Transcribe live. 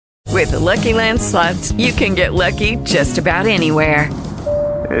With the Lucky Land Slots, you can get lucky just about anywhere.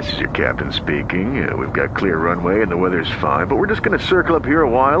 This is your captain speaking. We've got clear runway and the weather's fine, but we're just going to circle up here a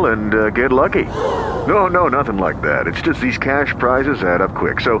while and get lucky. No, nothing like that. It's just these cash prizes add up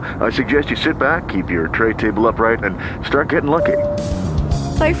quick. So I suggest you sit back, keep your tray table upright, and start getting lucky.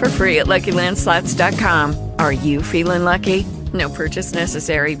 Play for free at LuckyLandSlots.com. Are you feeling lucky? No purchase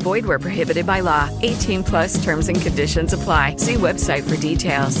necessary. Void where prohibited by law. 18 plus terms and conditions apply. See website for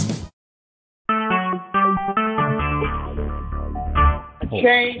details.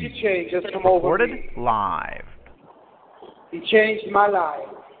 Change has come over me. Live. He changed my life.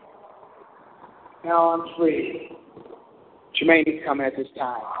 Now I'm free. Jermaine is coming at this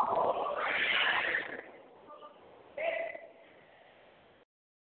time.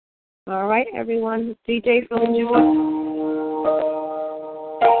 All right, everyone. DJ from JoY.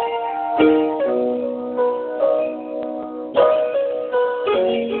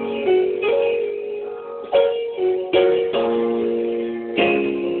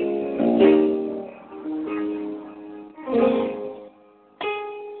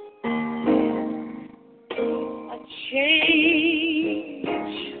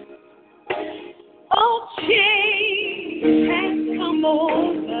 Change has come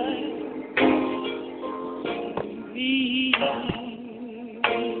over me.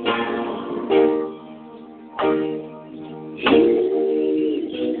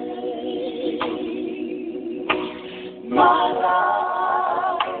 My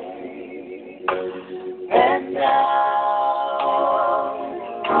life, and now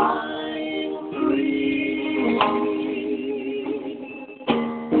I'm free.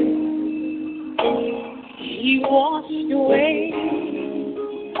 He washed away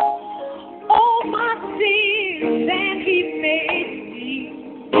all my sins and he made me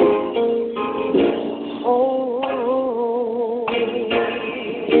whole.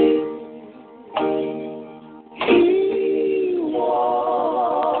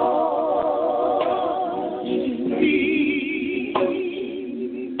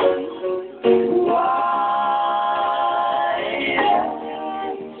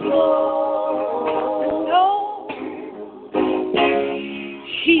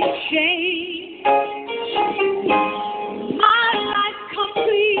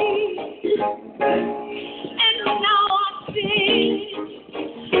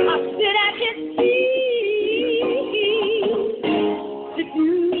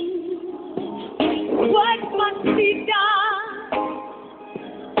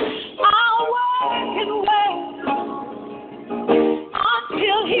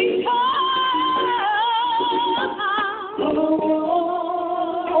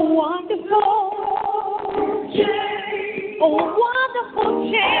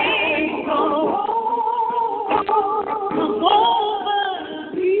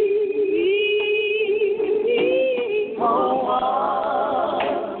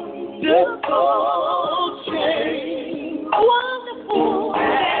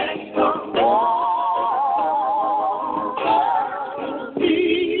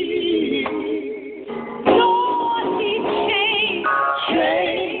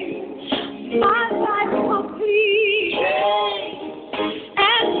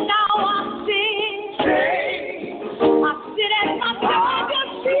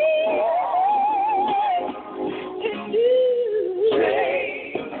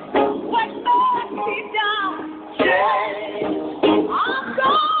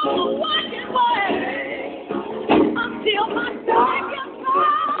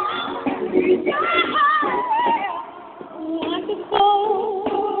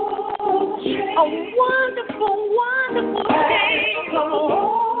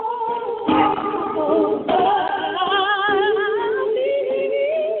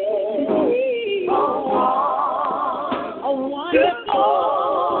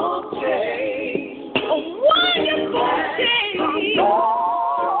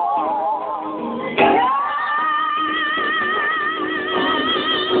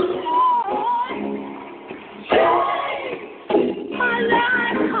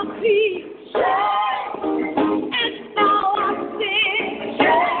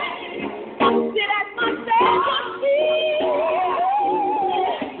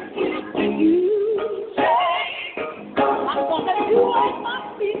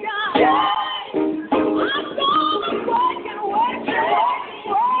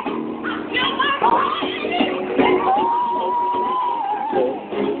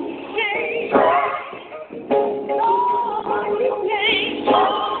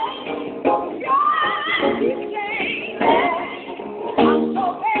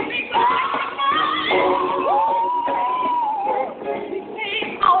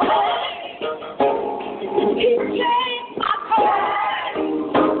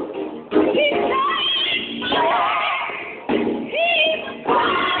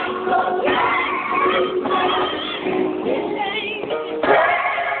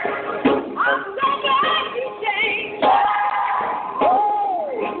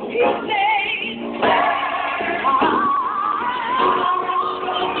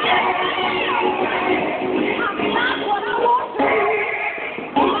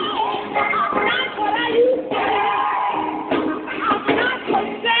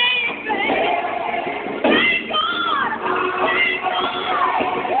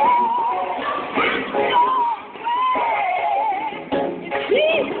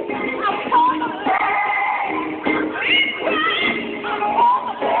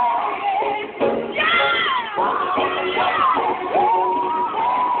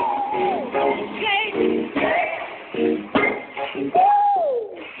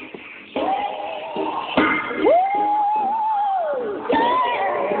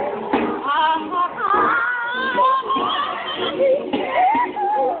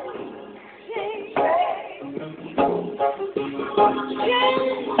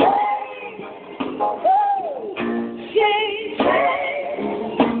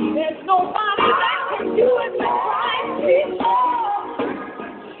 There's nobody that can do it but Christ before.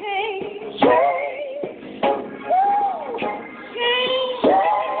 Change.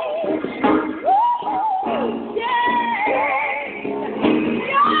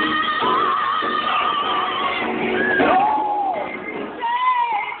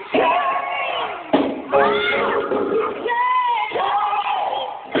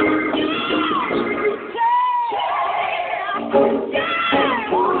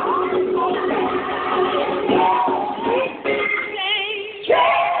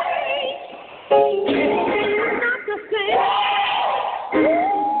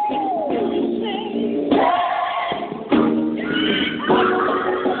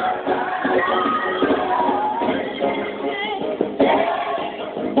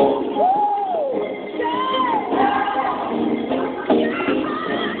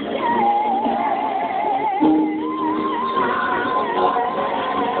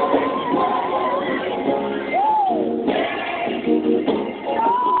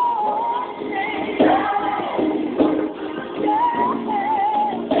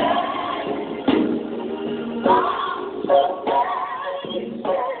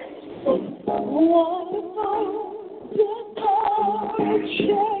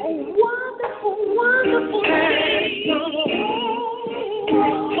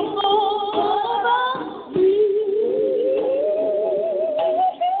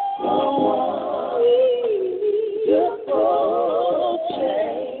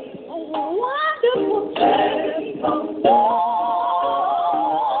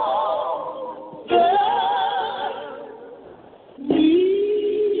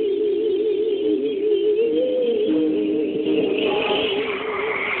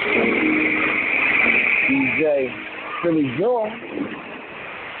 Philly JoY.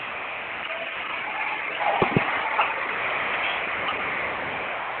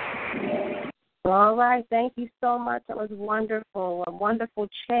 All right, thank you so much. It was wonderful. A wonderful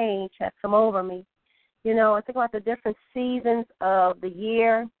change has come over me. You know, I think about the different seasons of the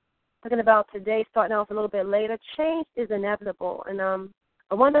year. Thinking about today, starting off a little bit later, change is inevitable, and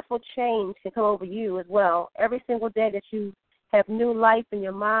a wonderful change can come over you as well. Every single day that you have new life in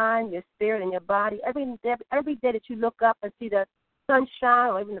your mind, your spirit, and your body, every day that you look up and see the sunshine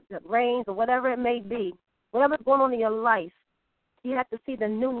or even the rains or whatever it may be, whatever's going on in your life, you have to see the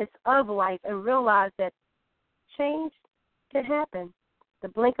newness of life and realize that change can happen. The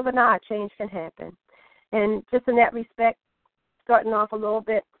blink of an eye, change can happen. And just in that respect, starting off a little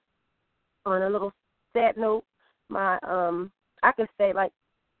bit on a little sad note, I could say, like,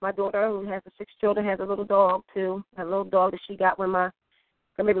 my daughter, who has 6 children, has a little dog, too, a little dog that she got when my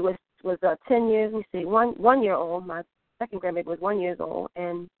grandbaby was 10 years. Let me see, 1 year old. My second grandbaby was 1 year old,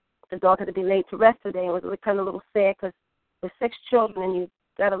 and the dog had to be laid to rest today. It was kind of a little sad because with 6 children and you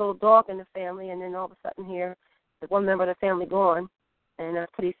got a little dog in the family, and then all of a sudden here, there's one member of the family gone, and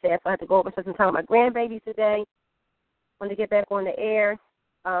that's pretty sad. So I had to go over and spend some time with my grandbaby today. When to get back on the air,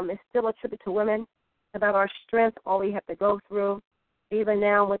 it's still a tribute to women, about our strength, all we have to go through. Even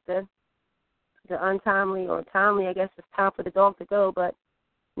now with the untimely or timely, I guess it's time for the dog to go, but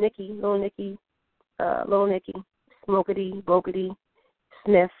little Nikki, Smokity, Bokity,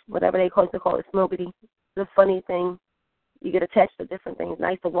 Sniff, whatever they call it, Smokity. It's a funny thing. You get attached to different things. And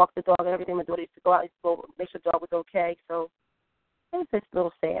I used to walk the dog and everything. My daughter used to go out and go make sure the dog was okay. So it's just a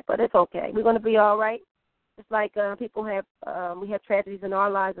little sad, but it's okay. We're going to be all right. It's like people have, we have tragedies in our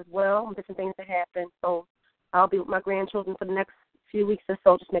lives as well, different things that happen. So I'll be with my grandchildren for the next few weeks or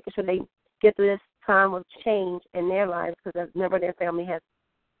so, just making sure they get through this time of change in their lives because there's never their family has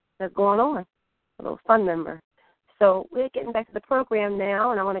going on, a little fun member. So we're getting back to the program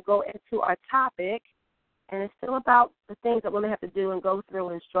now, and I want to go into our topic, and it's still about the things that women have to do and go through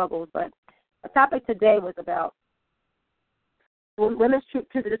and struggles. But the topic today was about Women's Truth.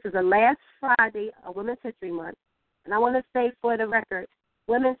 This is the last Friday of Women's History Month, and I want to say for the record,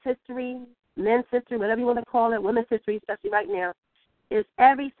 women's history, men's history, whatever you want to call it, women's history, especially right now, is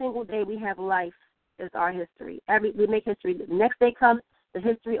every single day we have life is our history. We make history. The next day comes, the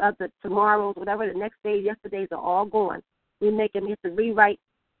history of the tomorrows, whatever the next day, yesterdays are all gone. We have to rewrite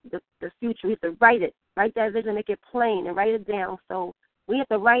the future. We have to write that vision, make it plain, and write it down. So we have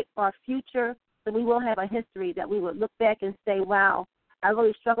to write our future so we will have a history that we would look back and say, wow, I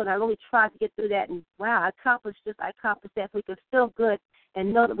really struggled, I really tried to get through that, and wow, I accomplished this, I accomplished that. So we can feel good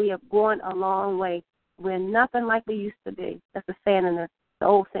and know that we have gone a long way. We're nothing like we used to be. That's the saying in the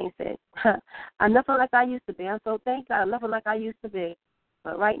old saying said. I'm nothing like I used to be. I'm so thank God I'm nothing like I used to be.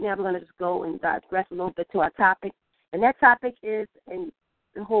 But right now we're going to just go and digress a little bit to our topic. And that topic is, and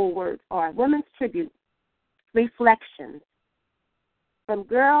the whole words are, Women's Tribute, Reflections. From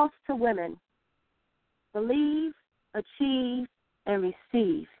girls to women, believe, achieve, and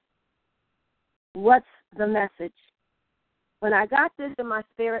receive. What's the message? When I got this in my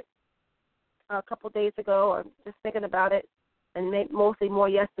spirit a couple of days ago, or just thinking about it, and mostly more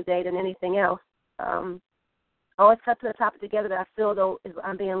yesterday than anything else, I always cut to the topic together that I feel, though, is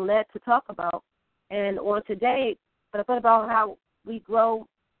I'm being led to talk about. And on today, but I thought about how we grow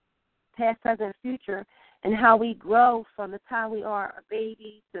past, present, and future, and how we grow from the time we are a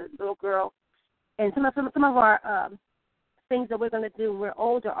baby to a little girl. And some of our things that we're going to do when we're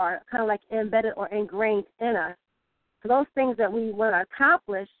older are kind of like embedded or ingrained in us. So those things that we want to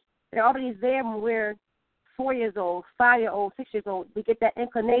accomplish, they're already there when we're 4 years old, 5 years old, 6 years old. We get that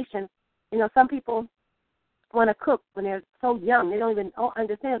inclination. You know, some people want to cook when they're so young. They don't even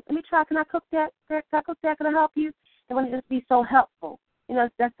understand. Let me try. Can I cook that? Can I cook that? Can I help you? They want to just be so helpful. You know,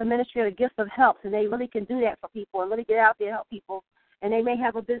 that's the ministry or the gift of help, and they really can do that for people and really get out there and help people. And they may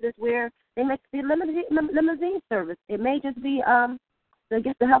have a business where they make the limousine service. It may just be the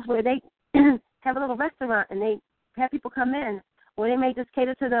gift of help where they have a little restaurant and they have people come in, or they may just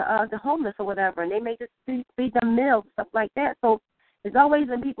cater to the homeless or whatever, and they may just feed them meals, stuff like that. So it's always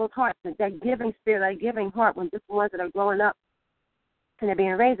in people's hearts, that giving spirit, that giving heart, when just the ones that are growing up and they're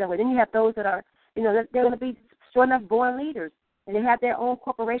being raised that way. Then you have those that are, you know, they're going to be sure enough born leaders, and they have their own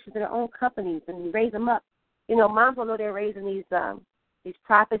corporations and their own companies, and you raise them up. You know, moms will know they're raising these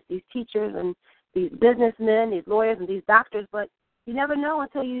prophets, these teachers, and these businessmen, these lawyers, and these doctors, but you never know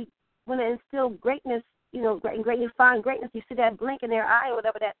until you want to instill greatness, you know, and greatness, find greatness. You see that blink in their eye or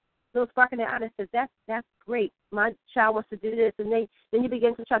whatever, that little spark in their eye that says, that's great. My child wants to do this. And then you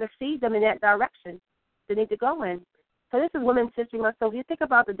begin to try to feed them in that direction they need to go in. So this is Women's History Month. So if you think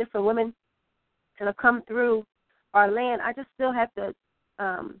about the different women that have come through our land, I just still have to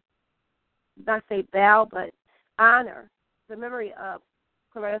not say bow, but honor the memory of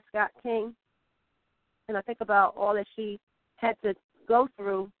Coretta Scott King. And I think about all that she had to go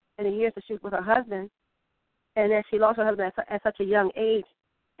through in the years that she was with her husband, and that she lost her husband at such a young age,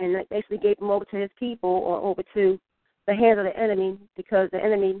 and that basically gave him over to his people or over to the hands of the enemy, because the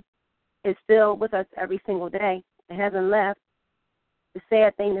enemy is still with us every single day. It hasn't left. The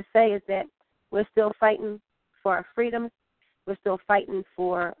sad thing to say is that we're still fighting for our freedoms. We're still fighting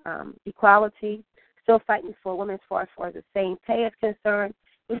for equality, still fighting for women as far as the same pay is concerned.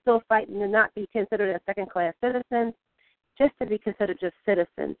 We're still fighting to not be considered as second-class citizens, just to be considered just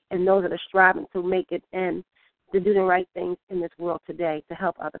citizens, and those that are striving to make it and to do the right things in this world today to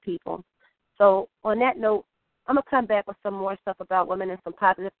help other people. So on that note, I'm going to come back with some more stuff about women and some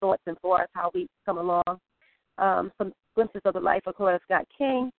positive thoughts and for us how we come along, some glimpses of the life of Coretta Scott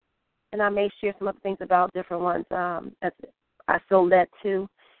King, and I may share some other things about different ones as I feel led to,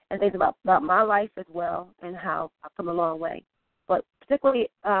 and things about my life as well and how I've come a long way. But particularly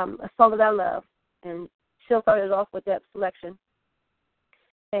a song that I love, and she'll start it off with that selection,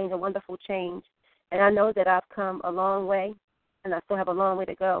 Change, a Wonderful Change. And I know that I've come a long way, and I still have a long way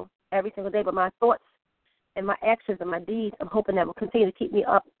to go every single day. But my thoughts and my actions and my deeds, I'm hoping that will continue to keep me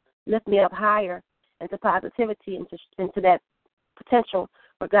up, lift me up higher into positivity, into that potential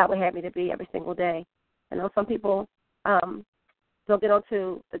where God would have me to be every single day. I know some people don't get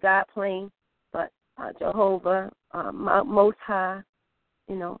onto the God plane, but Jehovah, Most High,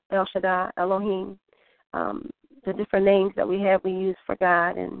 you know, El Shaddai, Elohim, the different names that we use for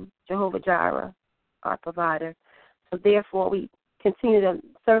God, and Jehovah Jireh, our provider. So therefore, we continue to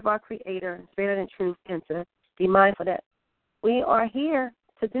serve our Creator in spirit and truth, and to be mindful that we are here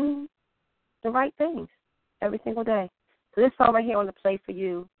to do the right things every single day. So this song right here on the play for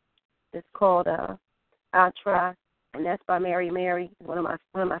you is called "I'll Try," and that's by Mary Mary. It's one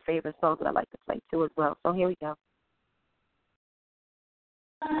of my favorite songs that I like to play too as well. So here we go.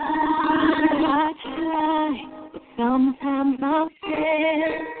 I try, but sometimes I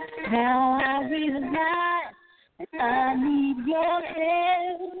fail. Now I realize that I need your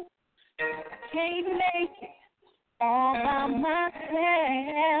help. Can't make it all by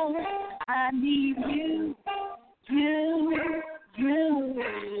myself. I need you.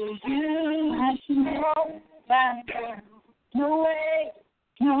 I should know by now. No way,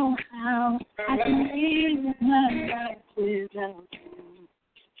 no how. I can live my life without you.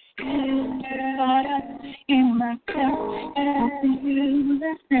 In myself, and you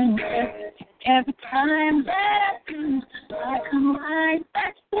listen. Every time that I do, I come right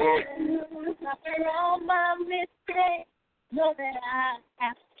back to you. After all my mistakes, know that I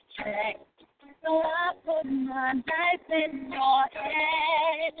have to change. So I put my life in your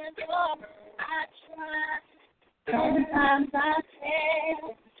hands. Oh, I try.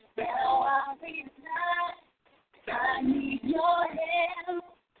 help. Now I realize I need your help.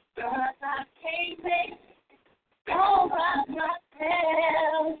 'Cause I can't make it all by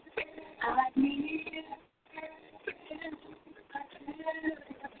myself. I need you.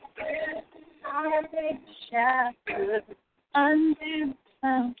 I wish I could undo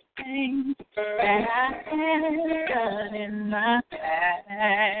some things that I have done in my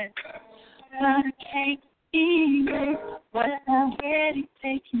past. But I can't even what's already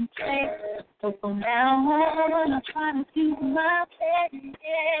taking place. So from now on, I'm trying to do my best.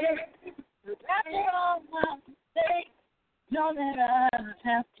 After all my mistakes, know that I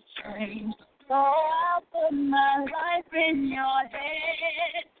have to change. So I'll put my life in your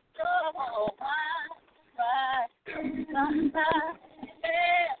hands. So I sometimes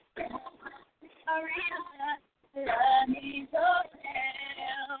I realize that I need your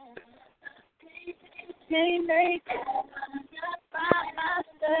help. Can't make it by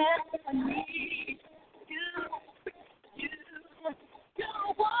myself. I need you.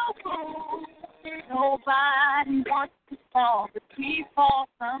 Nobody wants to fall, but we fall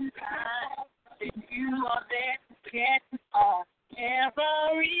sometimes. And you are there to get us all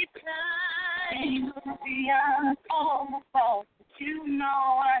every time. Beyond all my faults, but you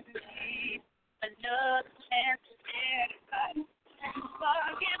know I need another chance to get it right.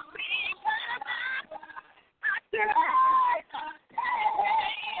 Forgive me, I tried. Till I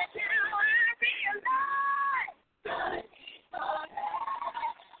realize.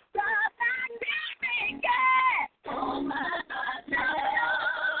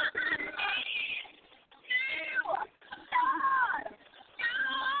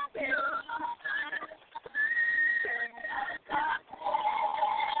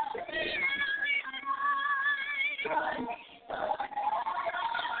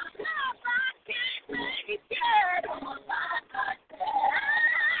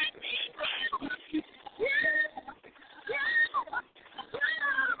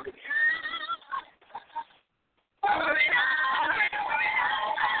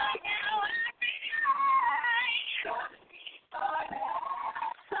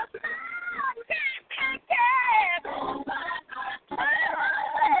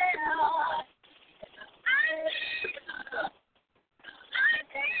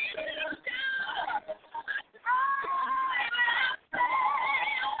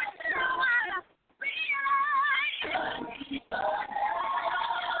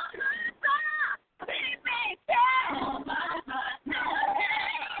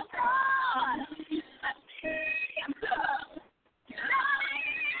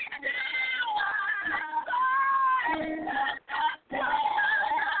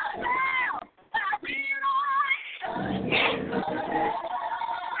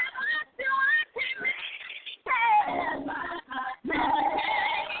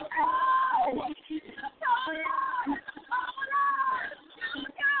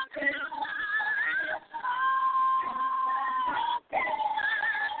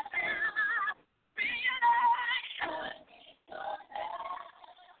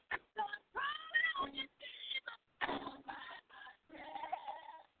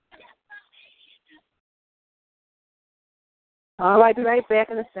 All right, be right back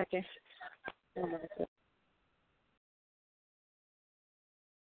in a second.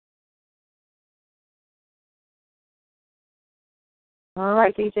 All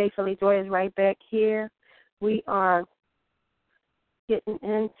right, DJ Philly Joy is right back here. We are getting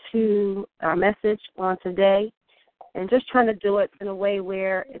into our message on today and just trying to do it in a way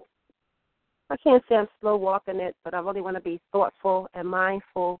where it's, I can't say I'm slow walking it, but I really want to be thoughtful and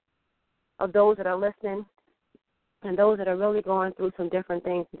mindful of those that are listening and those that are really going through some different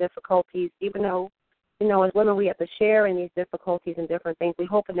things and difficulties, even though, you know, as women we have to share in these difficulties and different things. We're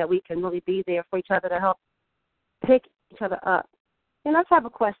hoping that we can really be there for each other to help pick each other up. And I just have a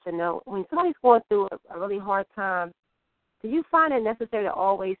question, though. When somebody's going through a really hard time, do you find it necessary to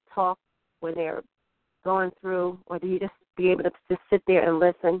always talk when they're going through, or do you just be able to just sit there and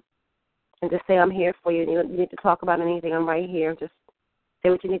listen and just say, I'm here for you? You need to talk about anything, I'm right here. Just say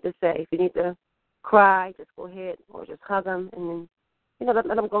what you need to say. If you need to cry, just go ahead, or just hug them, and then, you know, let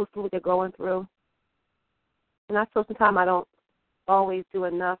them go through what they're going through. And I feel sometimes I don't always do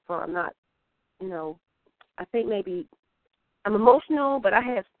enough, or I'm not, you know, I think maybe I'm emotional, but I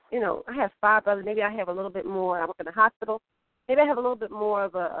have 5 brothers. Maybe I have a little bit more. I work in the hospital. Maybe I have a little bit more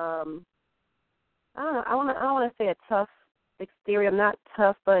of a, I don't know, I don't want to say a tough exterior. I'm not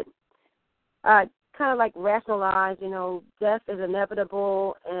tough, but I kind of like rationalize, you know, death is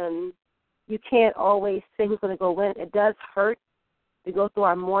inevitable, and you can't always say who's going to go in. It does hurt to go through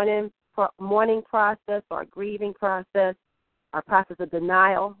our mourning process, our grieving process, our process of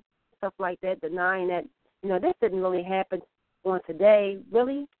denial, stuff like that, denying that, this didn't really happen on today.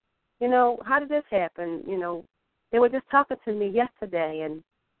 Really? How did this happen? They were just talking to me yesterday, and,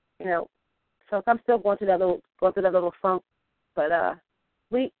 so I'm still going through that little funk. But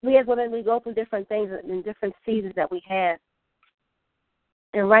we as women, we go through different things in different seasons that we have.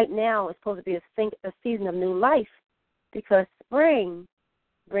 And right now it's supposed to be a season of new life, because spring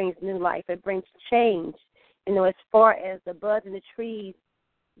brings new life. It brings change. As far as the buds and the trees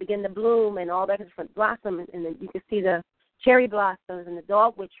begin to bloom and all that different blossom, and then you can see the cherry blossoms and the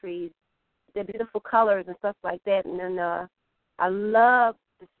dogwood trees, their beautiful colors and stuff like that. And then I love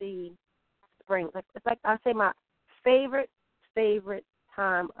to see spring. It's like I say, my favorite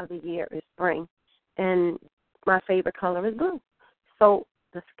time of the year is spring, and my favorite color is blue. So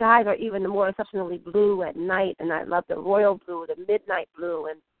the skies are even more exceptionally blue at night, and I love the royal blue, the midnight blue,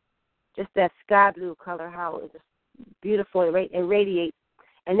 and just that sky blue color, how it's just beautiful. It radiates,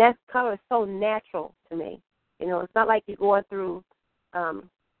 and that color is so natural to me. It's not like you're going through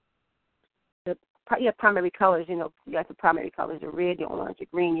you have primary colors. You got the primary colors: your red, your orange, your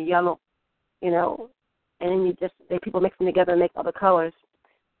green, your yellow. And then people mix them together and make other colors.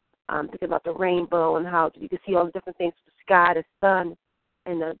 Thinking about the rainbow and how you can see all the different things: the sky, the sun,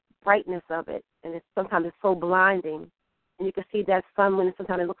 and the brightness of it. And sometimes it's so blinding. And you can see that sun when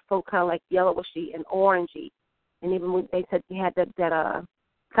sometimes it looks so kind of like yellowishy and orangey. And even when they said you had that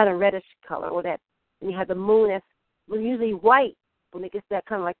kind of reddish color, or that, and you have the moon that's usually white when it gets that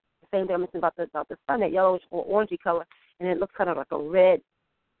kind of like the same thing I mentioned about the sun, that yellowish or orangey color, and it looks kind of like a red,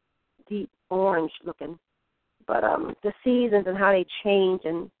 deep orange looking. But the seasons and how they change,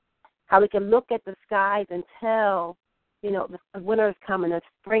 and how we can look at the skies and tell, the winter is coming, the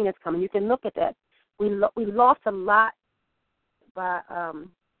spring is coming. You can look at that. We lost a lot by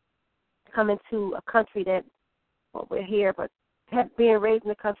coming to a country that, well, we're here, but being raised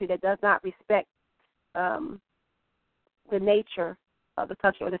in a country that does not respect the nature of the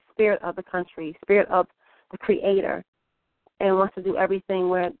country, or the spirit of the country, spirit of the Creator, and wants to do everything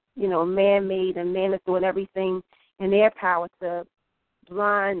where, man-made, and man is doing everything in their power to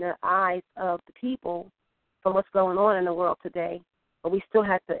blind the eyes of the people from what's going on in the world today. But we still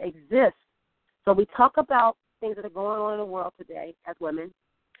have to exist. So we talk about things that are going on in the world today as women,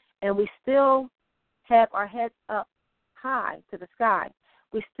 and we still have our heads up high to the sky.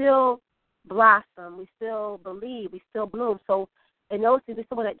 We still blossom. We still believe. We still bloom. So in those things, we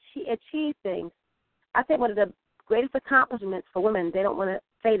still want to achieve things. I think one of the greatest accomplishments for women, they don't want to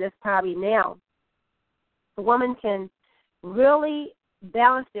say this probably now, the woman can really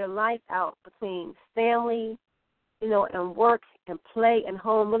balance their life out between family, and work and play and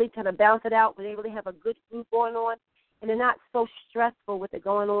home, really try to balance it out where they really have a good group going on, and they're not so stressful with it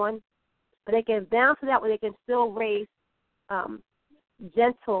going on. But they can balance it out where they can still raise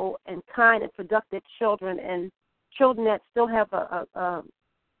gentle and kind and productive children, and children that still have an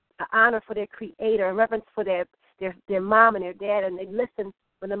honor for their Creator, and reverence for their mom and their dad, and they listen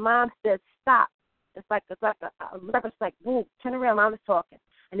when the mom says stop. It's like a reference, like, "Whoa, turn around, Mom is talking,"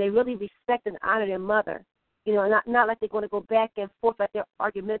 and they really respect and honor their mother. Not like they're going to go back and forth like they're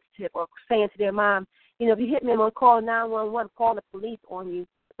argumentative, or saying to their mom, if you hit me, I'm going to call 911, call the police on you.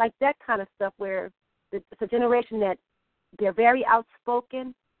 Like that kind of stuff, where it's a generation that they're very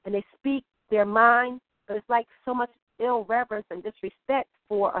outspoken and they speak their mind, but it's like so much ill reverence and disrespect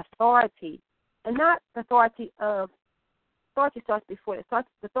for authority, and not the authority of. Authority starts before it. The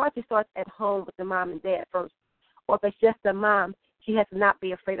authority starts at home with the mom and dad first. Or if it's just the mom, she has to not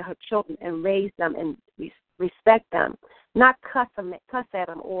be afraid of her children and raise them and respect them, not cuss at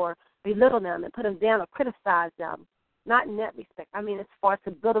them or belittle them and put them down or criticize them. Not in that respect. I mean, as far as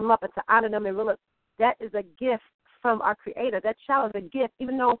to build them up and to honor them and realize that is a gift from our Creator. That child is a gift,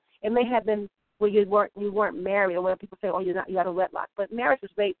 even though it may have been where you weren't married, or where people say, you got a wedlock. But marriage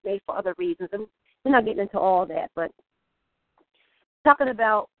was made for other reasons, and we're not getting into all that. But talking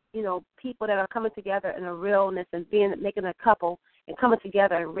about, people that are coming together in a realness and making a couple and coming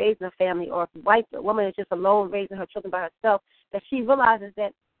together and raising a family, or if a woman is just alone raising her children by herself, that she realizes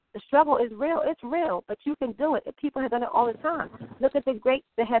that the struggle is real. It's real, but you can do it. And people have done it all the time. Look at the greats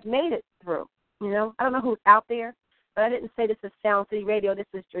that have made it through. I don't know who's out there, but I didn't say this is Sound City Radio. This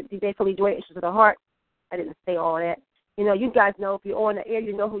is DJ JoY, Issues of the Heart. I didn't say all that. You guys know, if you're on the air,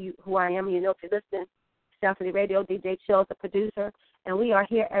 you know who I am. You know if you're listening. Sound City Radio, DJ Chill is the producer, and we are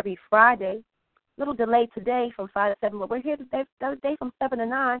here every Friday. A little delayed today from 5 to 7, but we're here today, the other day from 7 to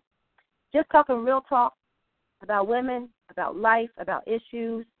 9, just talking real talk about women, about life, about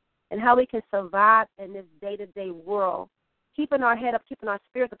issues, and how we can survive in this day-to-day world, keeping our head up, keeping our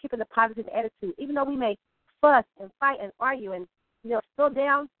spirits up, keeping the positive attitude. Even though we may fuss and fight and argue and, slow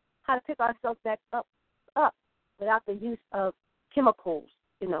down, how to pick ourselves back up without the use of chemicals,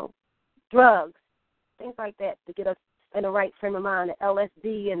 drugs, things like that to get us in the right frame of mind, the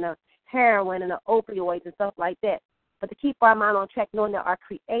LSD and the heroin and the opioids and stuff like that. But to keep our mind on track, knowing that our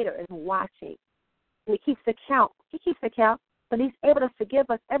Creator is watching. And He keeps account. He keeps account, but He's able to forgive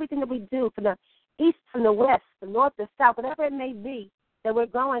us everything that we do, from the east, from the west, the north, the south, whatever it may be that we're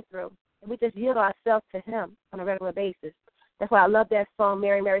going through. And we just yield ourselves to Him on a regular basis. That's why I love that song,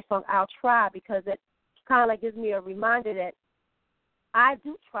 Mary, Mary song, I'll Try, because it kind of like gives me a reminder that I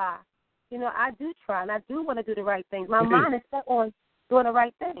do try. I do try, and I do want to do the right thing. My mind is set on doing the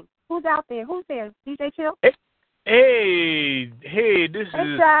right thing. Who's out there? Who's there? DJ Chill? Hey, this Hey,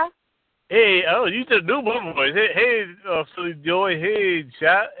 is... Shy. Hey, you just do my voice. Hey, Philly JoY. Hey,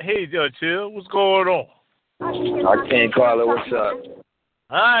 Shot. Hey, Chill. What's going on? I can't call it. What's up?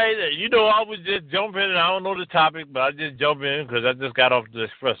 All right. I was just jumping in. I don't know the topic, but I just jump in because I just got off the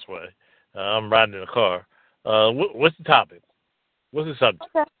expressway. I'm riding in the car. What's the topic? What's the subject?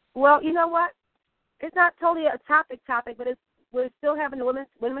 Okay. Well, you know what? It's not totally a topic, but we're still having the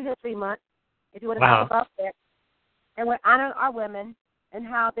Women's History Month, if you want to talk about that. And we're honoring our women and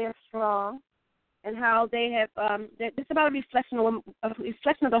how they're strong and how they have, it's about a reflection of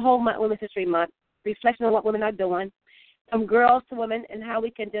the whole Women's History Month, reflection of what women are doing, from girls to women, and how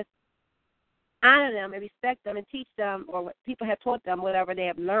we can just honor them and respect them and teach them, or what people have taught them, whatever they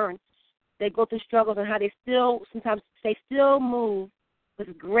have learned. They go through struggles and how they still move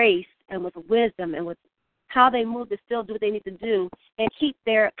with grace and with wisdom and with how they move to still do what they need to do and keep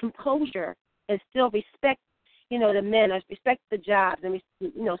their composure and still respect, the men, and respect the jobs, and,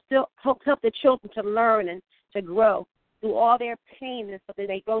 still help the children to learn and to grow through all their pain and stuff that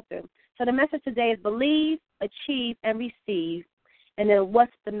they go through. So the message today is believe, achieve, and receive. And then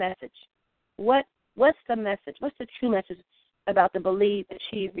what's the message? What's the message? What's the true message about the believe,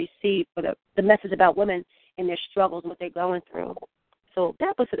 achieve, receive, for the message about women and their struggles and what they're going through? So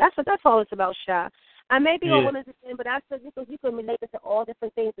that's all it's about, Shy. I may be a woman's thing, but I said you can relate it to all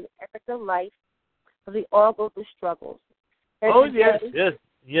different things in aspects of life, because we all go through struggles. And yes.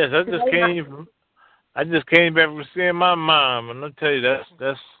 I just came back from seeing my mom, and I'll tell you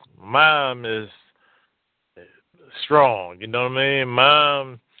that's mom is strong. You know what I mean?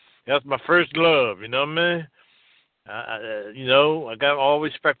 Mom, that's my first love. You know what I mean? I got all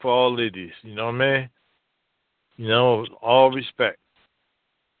respect for all ladies. You know what I mean? All respect.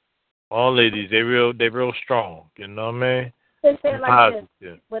 All ladies, they real strong. You know what I mean? They say it like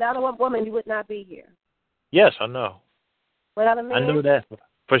this: without a woman, you would not be here. Yes, I know. Without a man, I knew that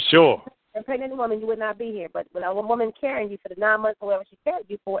for sure. A pregnant woman, you would not be here. But without a woman carrying you for the 9 months or whatever she carried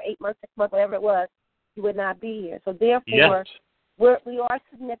you for, 8 months, 6 months, whatever it was, you would not be here. So therefore, we are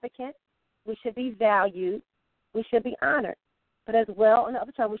significant. We should be valued. We should be honored. But as well, on the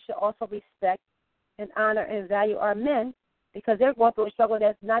other side, we should also respect and honor and value our men, because they're going through a struggle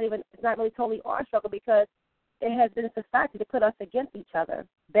it's not really totally our struggle, because it has been society to put us against each other,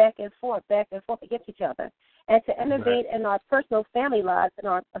 back and forth against each other, and to innovate in our personal family lives and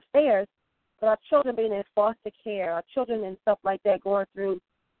our affairs, with our children being in foster care, our children and stuff like that going through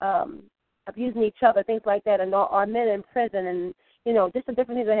abusing each other, things like that, and our men in prison, and just the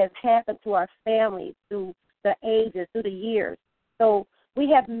different things that has happened to our families through the ages, through the years. So we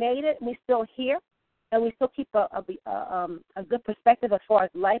have made it. We're still here. And we still keep a good perspective as far as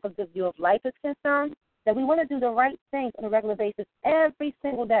life, a good view of life is concerned, that we want to do the right things on a regular basis every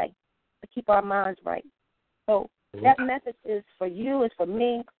single day to keep our minds right. So that message is for you, is for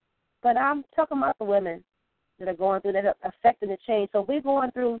me, but I'm talking about the women that are going through, that are affecting the change. So if we're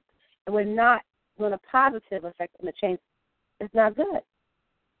going through and we're not doing a positive effect on the change, it's not good.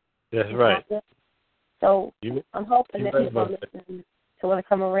 That's right. Good. So I'm hoping that people listen to want to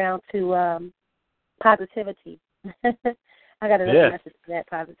come around to positivity. I got another message for that,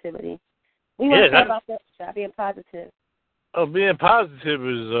 positivity. We want to talk about that, being positive. Oh, being positive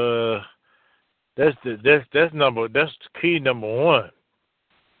is that's key number one.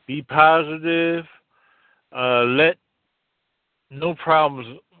 Be positive. Let no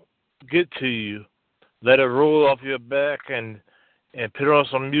problems get to you. Let it roll off your back and put on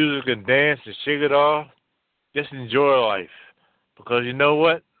some music and dance and shake it off. Just enjoy life, because you know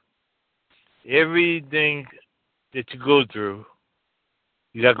what? Everything that you go through,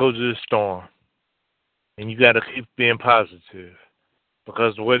 you got to go through the storm. And you got to keep being positive,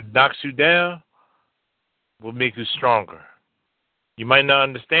 because what knocks you down will make you stronger. You might not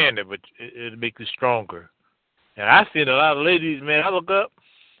understand it, but it'll make you stronger. And I see a lot of ladies, man, I look up,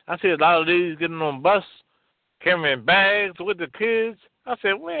 I see a lot of ladies getting on the bus, carrying bags with the kids. I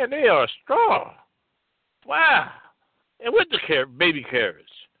said, man, they are strong. Wow. And with the baby carriage.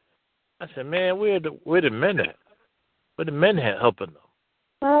 I said, man, where the men at? Where the men at helping them?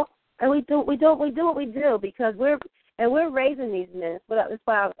 Well, and we do what we do because we're raising these men. But that's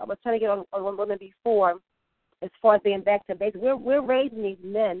why I was trying to get on women before, as far as being back to basics. We're raising these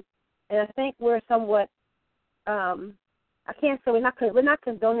men, and I think we're somewhat. I can't say we're not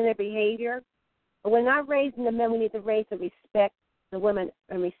condoning their behavior, but we're not raising the men. We need to raise and respect the women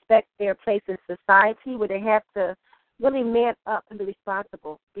and respect their place in society, where they have to really man up and be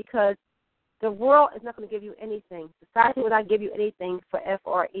responsible, because the world is not going to give you anything. Society will not give you anything for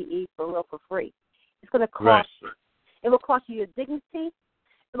free, for real, for free. It's going to cost you. It will cost you your dignity.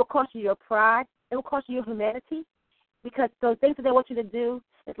 It will cost you your pride. It will cost you your humanity, because those things that they want you to do,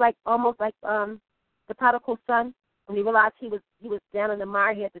 it's like almost like the prodigal son, when he realized he was down in the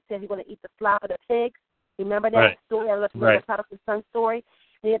mire. He had to say he was going to eat the slop of the pigs. Remember that story? I left the prodigal son story.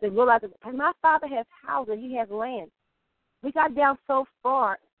 And he had to realize that my father has houses, he has land. We got down so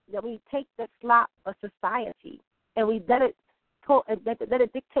far that we take the slop of society and we let it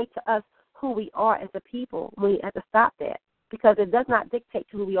dictate to us who we are as a people. We have to stop that, because it does not dictate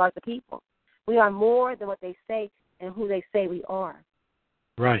to who we are as a people. We are more than what they say and who they say we are.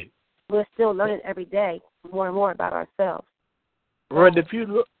 Right. We're still learning every day more and more about ourselves. Right. If you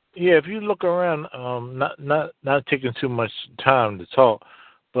look around, not taking too much time to talk,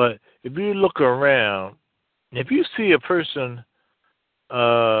 but if you look around, if you see a person,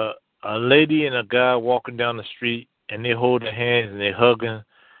 a lady and a guy walking down the street and they hold their hands and they're hugging,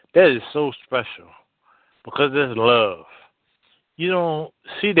 that is so special, because there's love. You don't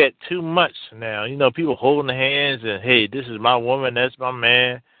see that too much now. You know, people holding their hands and, hey, this is my woman, that's my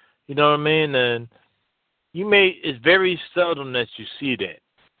man. You know what I mean? And it's very seldom that you see that.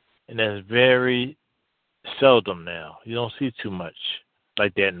 And that's very seldom now. You don't see too much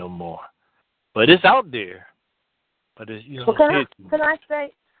like that no more. But it's out there. But it's, you don't see it too much. Can I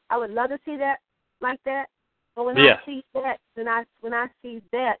say, I would love to see that like that. But when I see that, when I see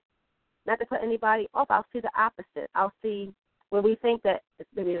that, not to cut anybody off, I'll see the opposite. I'll see where we think that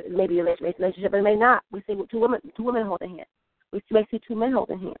maybe a relationship, but it may not. We see two women holding hands. We may see two men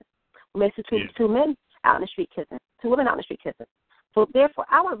holding hands. We may see two men out in the street kissing, two women out in the street kissing. So therefore,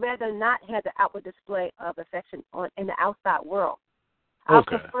 I would rather not have the outward display of affection in the outside world. I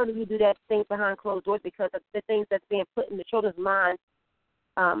prefer that you do that thing behind closed doors, because of the things that's being put in the children's minds,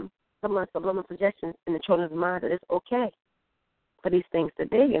 subliminal suggestions in the children's minds, that it's okay for these things to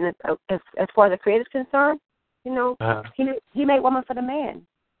be. And as far as the Creator is concerned, you know, he made woman for the man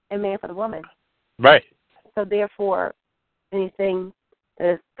and man for the woman. Right. So therefore, anything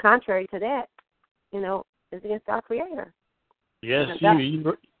that is contrary to that, you know, is against our Creator. Yes,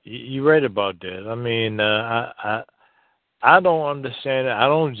 you're right about that. I mean, I don't understand it. I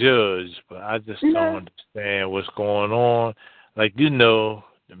don't judge, but I just don't understand what's going on. Like, you know,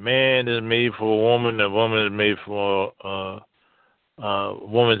 the man is made for a woman, the woman is made for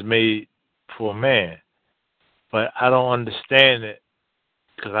woman's made for a man. But I don't understand it,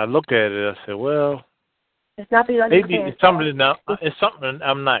 because I look at it, I say, well, it's not maybe it's something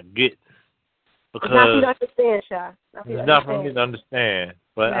I'm not getting. Because it's not for you to understand, Sha. It's not for me to understand.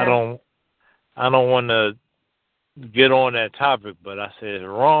 But I don't want to get on that topic, but I say it's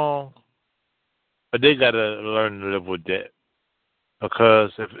wrong. But they got to learn to live with that.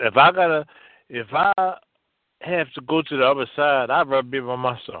 Because if I have to go to the other side, I'd rather be by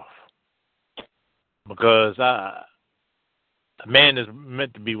myself. Because a man is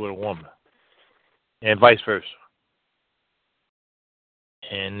meant to be with a woman, and vice versa.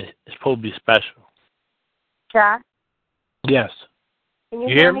 And it's supposed to be special. Sha? Yes. Can you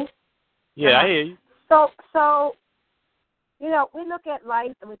hear me? Yeah, I hear you. So, you know, we look at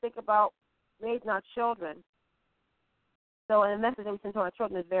life and we think about raising our children. So, and the message that we send to our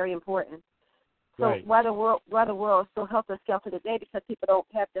children is very important. So, why the world is so helpless skelter today, because people don't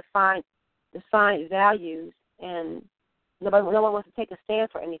have defined values, and no one wants to take a stand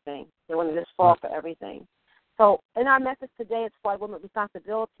for anything. They want to just fall for everything. So, in our message today, it's for women's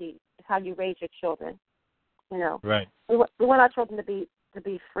responsibility is how you raise your children. You know, we want our children to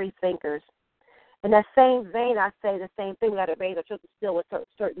be free thinkers. In that same vein, I say the same thing. We got to raise our children still with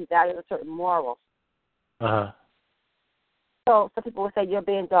certain values and certain morals. So some people will say you're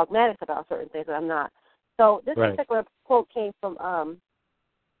being dogmatic about certain things, but I'm not. So this particular quote came from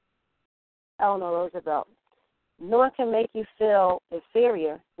Eleanor Roosevelt. No one can make you feel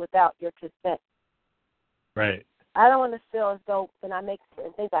inferior without your consent. Right. I don't want to feel as though when I make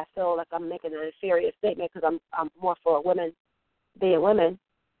certain things, I feel like I'm making an inferior statement, because I'm more for women being women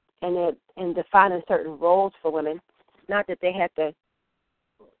and defining certain roles for women. Not that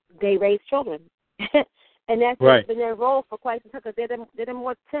they raise children. And that's right. been their role for quite some time because they're the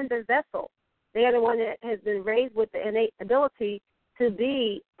more tender vessel. They are the one that has been raised with the innate ability to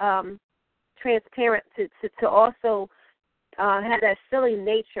be transparent, to also have that feeling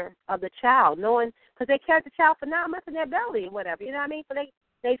nature of the child, knowing, because they carry the child for 9 months in their belly or whatever, you know what I mean? So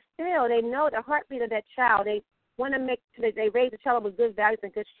they know the heartbeat of that child. They want to make sure that they raise the child with good values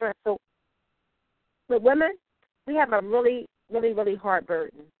and good strength. So with women, we have a really, really, really hard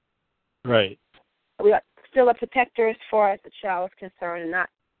burden. Right. We are still a protector as far as the child is concerned, and not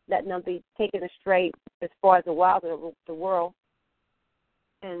letting them be taken astray as far as the wild of the world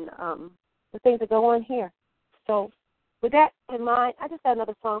and the things that go on here. So with that in mind, I just got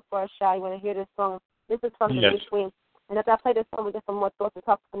another song for us, Shy. You want to hear this song? This is from the Queen. And after I play this song, we get some more thoughts to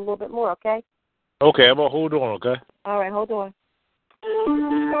talk to them a little bit more, okay? Okay, I'm going to hold on, okay? All right, hold on.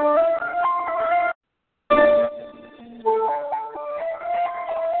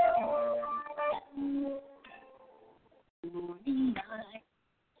 Morning light,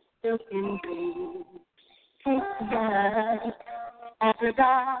 silken breeze, takes the after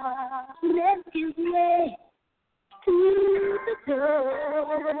darkness gives way to the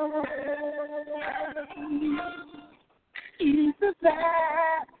dawn. You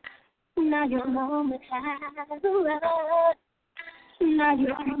survive, now your moment has arrived. Now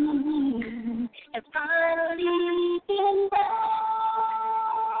your dream has finally been born.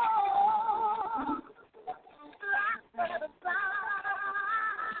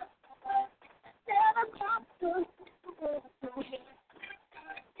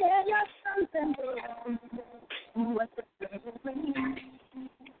 Tell your something what the feeling.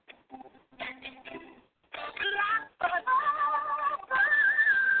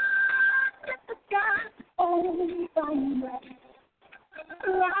 The sky on fire.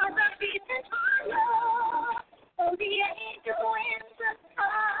 Rather be than fire. Oh, the angel in the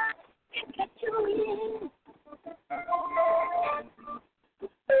sky can get you in.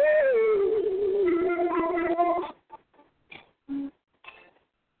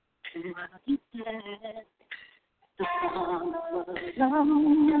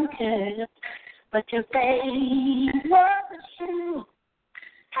 But your face was true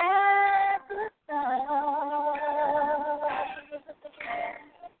as the stars.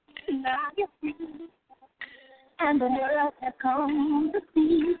 Now you're free, and the world has come to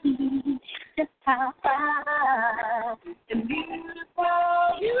see just how fine and beautiful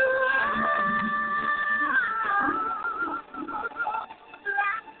you are.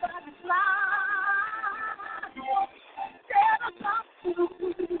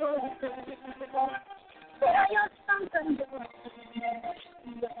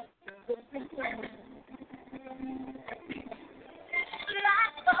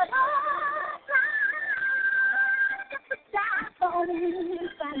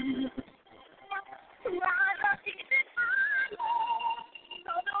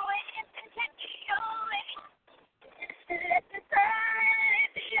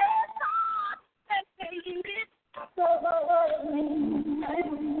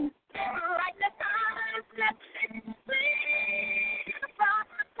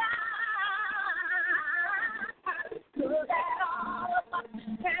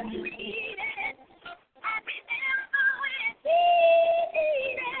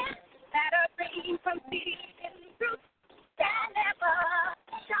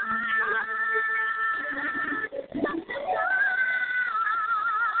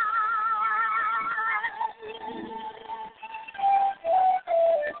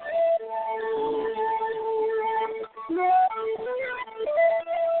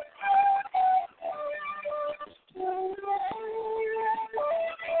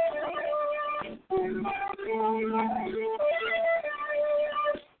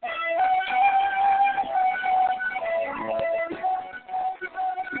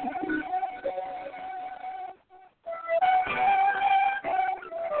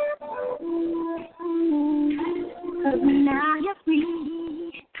 Now you're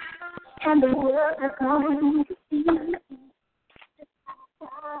free, and the world has come to see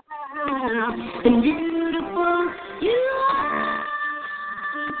the beautiful you are.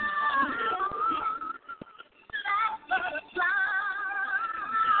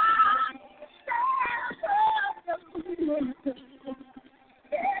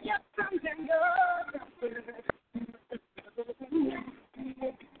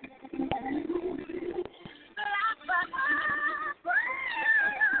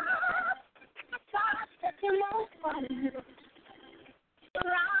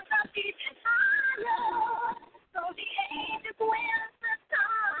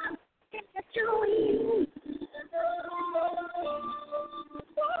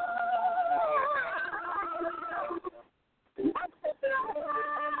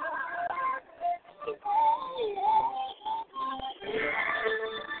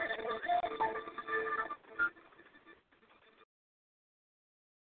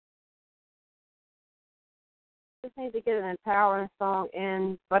 need to get an empowering song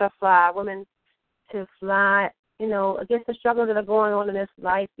in Butterfly, women to fly, against the struggles that are going on in this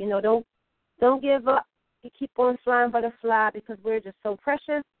life. Don't give up. You keep on flying, butterfly, because we're just so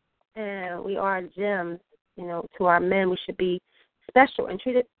precious and we are gems. To our men, we should be special and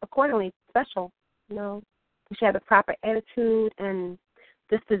treated accordingly, special. We should have the proper attitude and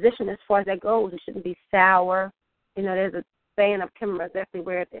disposition as far as that goes. It shouldn't be sour. There's a saying, I can't remember exactly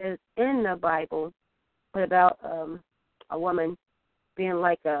where it is in the Bible, but about a woman being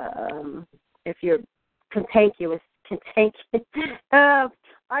like if you're cantankerous,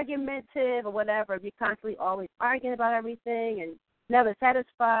 argumentative or whatever, if you're constantly always arguing about everything and never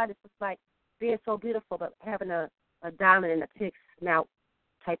satisfied, it's just like being so beautiful but having a diamond in a pig's snout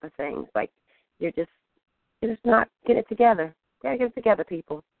type of thing. It's like you're just not getting it together. You gotta get it together,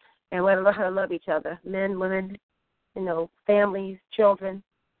 people. And we gotta learn how to love each other. Men, women, families, children,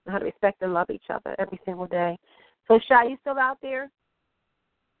 and how to respect and love each other every single day. So, Shy, you still out there?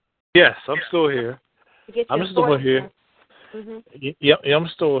 Yes, I'm still here. I'm still here. Mm-hmm. Yeah, I'm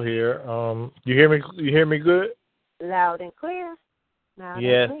still here. You hear me? You hear me good? Loud and clear.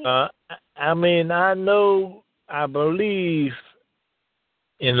 Yes. I believe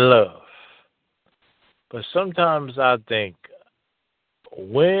in love, but sometimes I think,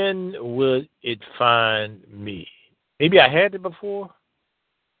 when will it find me? Maybe I had it before.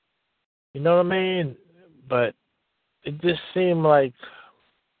 You know what I mean? But it just seemed like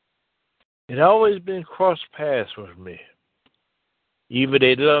it always been cross paths with me. Either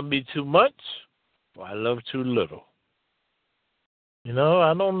they love me too much or I love too little. I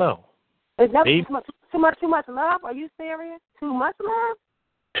don't know. Is that too much love? Are you serious? Too much love?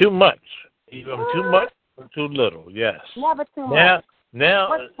 Too much. Either I'm too much or too little, yes. Never too much. Now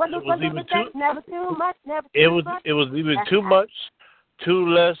what it was even too. Never too much. Never too much. It was even too much, too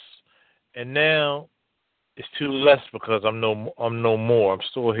less, and now it's too less because I'm no more. I'm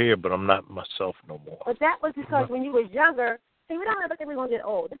still here, but I'm not myself no more. But that was because when you was younger. See, we don't ever think we're gonna get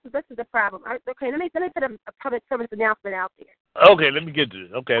old. This is the problem. All right, okay, let me put a public service announcement out there. Okay, let me get to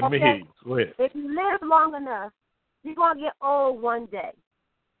it. Okay, let me hear you. Go ahead. If you live long enough, you're gonna get old one day.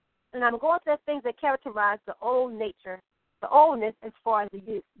 And I'm going to the things that characterize the old nature, the oldness as far as the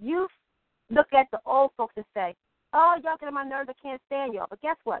youth. Youth look at the old folks and say, "Oh, y'all get on my nerves. I can't stand y'all." But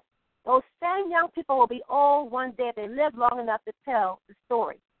guess what? Those same young people will be old one day if they live long enough to tell the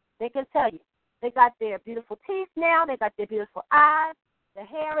story. They can tell you. They got their beautiful teeth now. They got their beautiful eyes. Their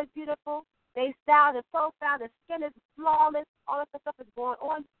hair is beautiful. They style their profile. Their skin is flawless. All that stuff is going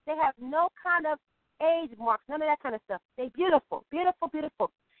on. They have no kind of age marks, none of that kind of stuff. They're beautiful, beautiful,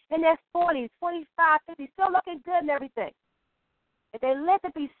 beautiful. In their 40s, 45, 50, still looking good and everything. If they live to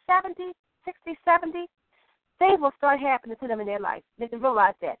be 70, 60, 70, things will start happening to them in their life. They can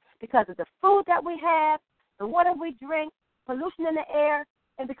realize that because of the food that we have, the water we drink, pollution in the air,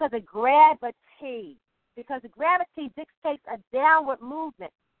 and because of gravity. Because gravity dictates a downward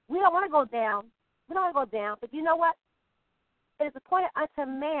movement. We don't want to go down. But you know what? It is appointed unto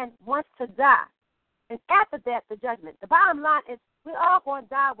man once to die. And after that, the judgment. The bottom line is we're all going to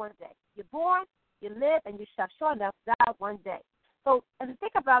die one day. You're born, you live, and you shall sure enough die one day. So as you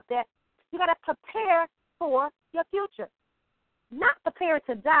think about that, you got to prepare for your future. Not preparing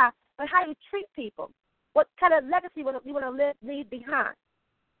to die, but how you treat people. What kind of legacy you want to leave behind.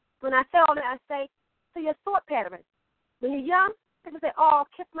 When I say all that, I say to your thought patterns. When you're young, people say, "Oh,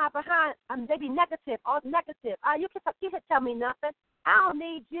 kiss my behind." They be negative, all negative. You can't tell me nothing. I don't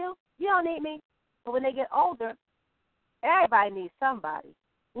need you. You don't need me. But when they get older, everybody needs somebody.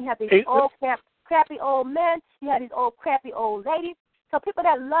 You have these old crappy old men. You have these old crappy old ladies. So people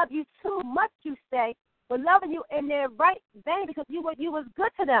that love you too much, you say, were loving you in their right vein because you was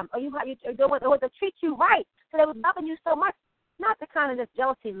good to them, or they would treat you right. So they were loving you so much. Not the kind of this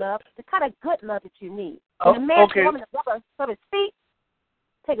jealousy love, the kind of good love that you need. And a man and woman that love her his feet,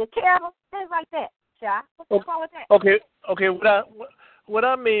 taking care of them, things like that. Shy, what's wrong with that? Okay. What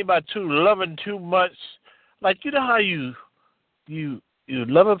I mean by loving too much, like how you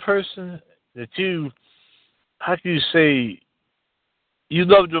love a person that how can you say you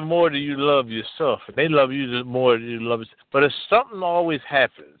love them more than you love yourself, and they love you more than you love yourself. But if something always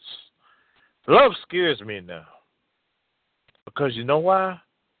happens, love scares me now. Because you know why?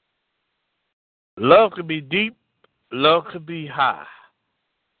 Love could be deep. Love could be high.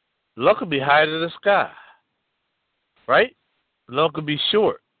 Love could be high to the sky. Right? Love could be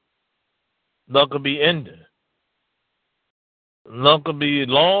short. Love could be ending. Love could be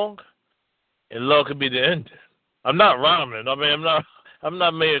long. And love could be the ending. I'm not rhyming. I mean, I'm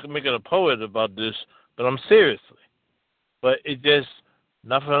not making a poet about this, but I'm seriously. But it just,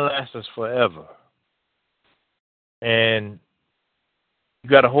 nothing lasts us forever. And you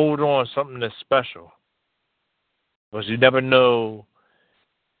got to hold on to something that's special. Because you never know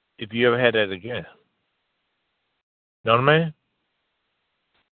if you ever had that again. You know what I mean?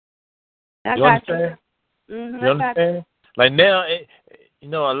 You understand? Mm-hmm, You understand? Like now,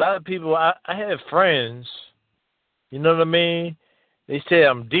 a lot of people, I have friends, you know what I mean? They say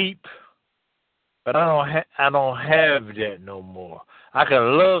I'm deep, but I don't have that no more. I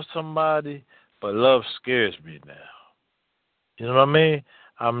can love somebody, but love scares me now. You know what I mean?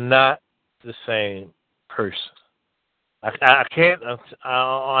 I'm not the same person. I can't.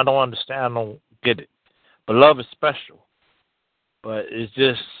 I don't understand. I don't get it. But love is special. But it's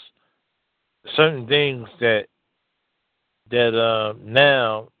just certain things that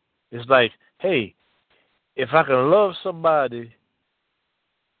now it's like, hey, if I can love somebody,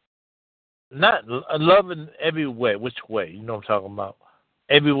 not loving every way, which way? You know what I'm talking about?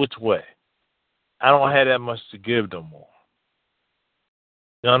 Every which way. I don't have that much to give no more.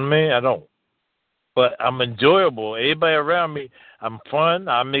 You know what I mean? I don't. But I'm enjoyable. Everybody around me, I'm fun.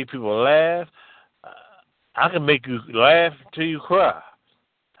 I make people laugh. I can make you laugh until you cry.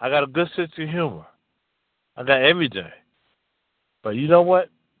 I got a good sense of humor. I got everything. But you know what?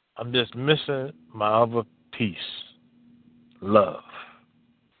 I'm just missing my other piece. Love.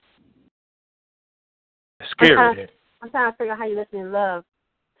 It's scary. I'm trying to figure out how you listen to love.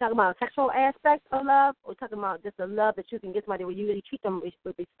 Talking about a sexual aspect of love, or talking about just the love that you can get somebody where you really treat them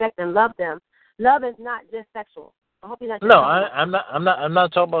with respect and love them. Love is not just sexual. I hope you're not. No, I'm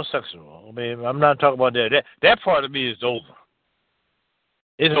not talking about sexual. I mean, I'm not talking about that. That part of me is over.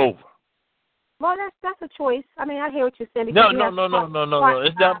 It's over. Well, that's a choice. I mean, I hear what you're saying. No. It's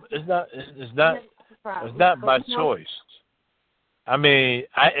not by choice. I mean,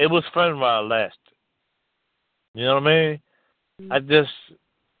 it was fun while it lasted. You know what I mean?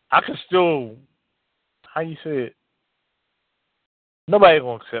 I can still, how you say it? Nobody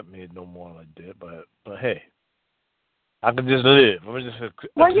gonna accept me no more like that. But hey, I can just live. I'm just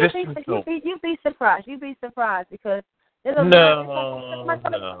you'd be surprised. You'd be surprised because there's a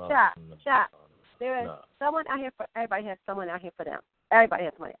shot. There is someone out here for everybody. Has someone out here for them. Everybody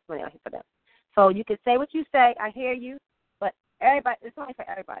has someone out here for them. So you can say what you say. I hear you, but everybody, it's only for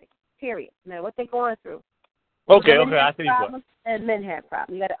everybody. Period. No matter what they're going through. Okay, I see what. And men have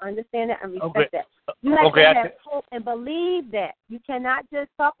problems. You got to understand that and respect that. You have to have hope and believe that. You cannot just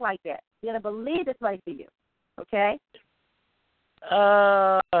talk like that. You got to believe it's right for you. Okay?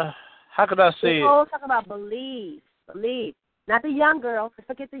 How could I say it? Talk about believe. Not the young girls.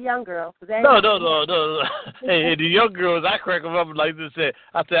 Forget the young girls. No. Hey, the young girls, I crack them up like this.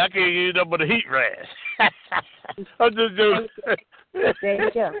 I say I can't get up with a heat rash. I'm just joking. There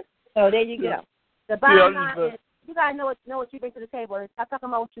you go. So there you go. The bottom line is you gotta know what you bring to the table. Stop talking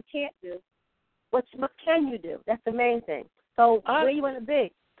about what you can't do. What can you do? That's the main thing. So where you want to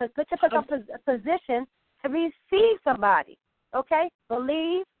be? Put yourself in a position to receive somebody. Okay?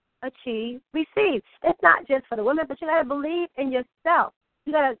 Believe, achieve, receive. It's not just for the women, but you gotta believe in yourself.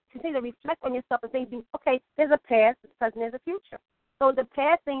 You gotta continue to reflect on yourself and think, okay, there's a past, there's a present, there's a future. So the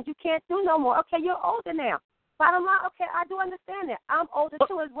past things you can't do no more. Okay, you're older now. Bottom line, okay, I do understand that. I'm older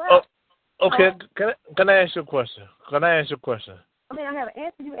too as well. Okay, can I ask you a question? I mean, I have an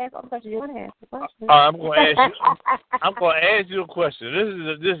answer. You ask all the questions you want to ask. The question. I'm going to ask you a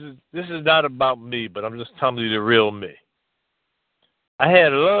question. This is not about me, but I'm just telling you the real me. I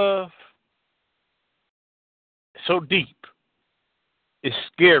had love so deep. It's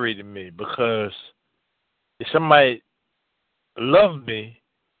scary to me because if somebody loves me,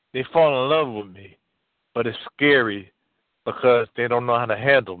 they fall in love with me, but it's scary because they don't know how to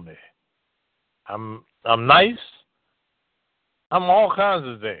handle me. I'm nice. I'm all kinds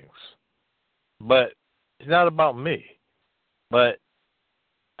of things. But it's not about me. But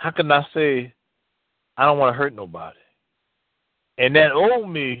how can I say I don't want to hurt nobody? And that old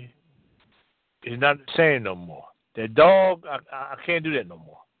me is not the same no more. That dog, I can't do that no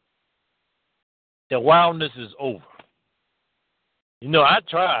more. That wildness is over. You know, I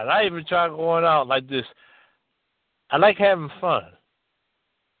tried. I even tried going out like this. I like having fun.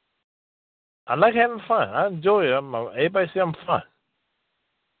 I enjoy it. Everybody say I'm fun.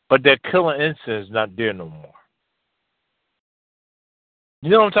 But that killing instinct is not there no more.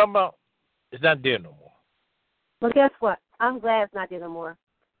 You know what I'm talking about? It's not there no more. Well, guess what? I'm glad it's not there no more.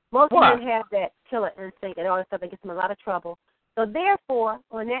 Most women have that killer instinct and all that stuff that gets them in a lot of trouble. So therefore,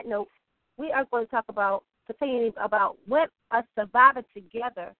 on that note, we are going to talk about, continuing about what us surviving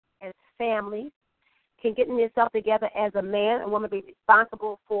together as families can getting yourself together as a man and woman be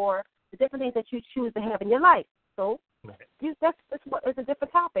responsible for the different things that you choose to have in your life. So it's a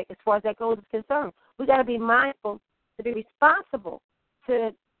different topic as far as that goes is concerned. We got to be mindful to be responsible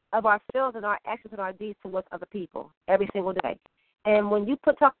of our feelings and our actions and our deeds towards other people every single day. And when you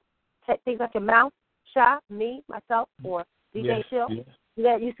take things like your mouth, shop, me, myself, or DJ Chill,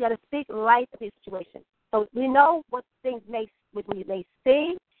 you got to speak life in the situation. So we know what things we may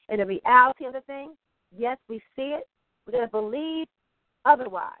see and the reality of the thing. Yes, we see it. We're going to believe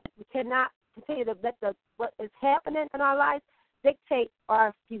otherwise. We cannot continue to let what is happening in our lives dictate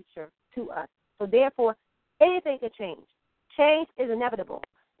our future to us. So therefore, anything can change. Change is inevitable.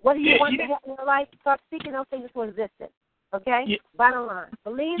 What do you want to happen in your life? Start speaking those things into existence. Okay? Yeah. Bottom line.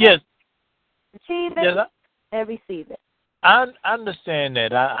 Believe it, achieve it, and receive it. I understand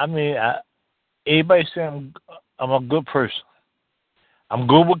that. Everybody say I'm a good person. I'm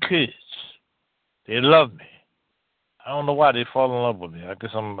good with kids. They love me. I don't know why they fall in love with me. I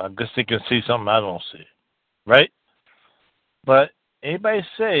guess they can see something I don't see, right? But anybody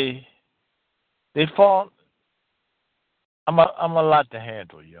say they fall. I'm a lot to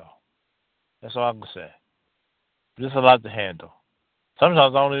handle, y'all. That's all I can say. Just a lot to handle.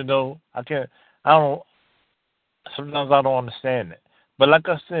 Sometimes I don't even know. Sometimes I don't understand it. But like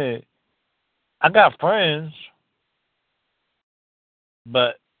I said, I got friends,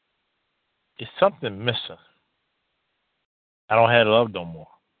 but it's something missing. I don't have love no more.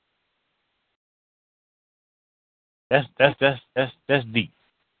 That's deep.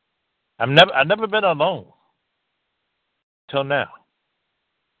 I've never been alone till now.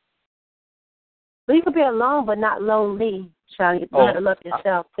 Well, you can be alone, but not lonely. Sean, you learn how to love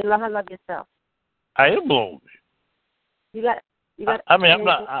yourself. You learn how to love yourself. I am lonely. You got. I'm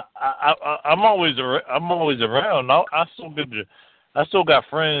always around. I still got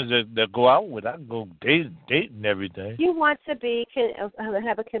friends that go out with. I can go date and everything. You want to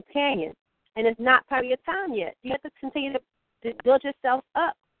have a companion, and it's not part of your time yet. You have to continue to build yourself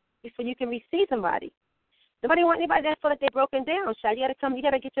up before you can receive somebody. Nobody wants anybody that feel like they're broken down, Shad. You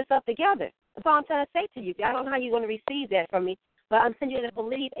got to get yourself together. That's all I'm trying to say to you. I don't know how you're going to receive that from me, but I'm telling you to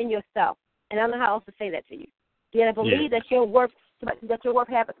believe in yourself, and I don't know how else to say that to you. You got to believe that you're worth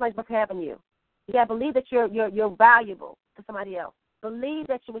somebody's worth having you. You got to believe that you're valuable to somebody else. Believe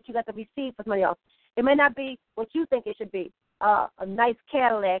that what you got to receive for somebody else. It may not be what you think it should be, a nice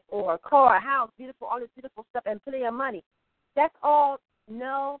Cadillac or a car, a house, beautiful, all this beautiful stuff, and plenty of money. That's all.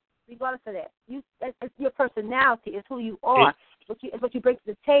 No, regardless of that, it's your personality. It's who you are. It's what you bring to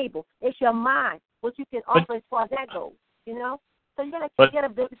the table. It's your mind. What you can offer as far as that goes. You know. So you gotta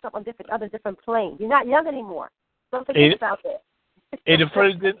build yourself on different planes. You're not young anymore. Don't forget about that. Hey, the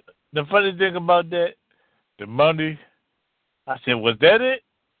funny thing about that, the money. I said, was that it?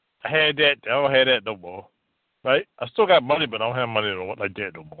 I had that. I don't have that no more. Right? I still got money, but I don't have money like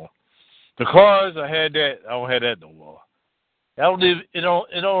that no more. The cars, I had that. I don't have that no more. It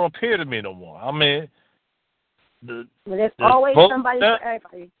don't appear to me no more. I mean, there's always somebody for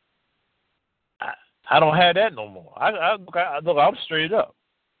everybody. I don't have that no more. I'm straight up.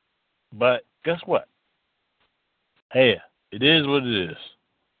 But guess what? Hey, it is what it is.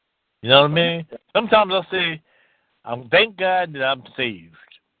 You know what I mean? Sometimes I say, thank God that I'm saved.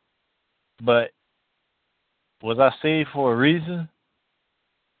 But was I saved for a reason?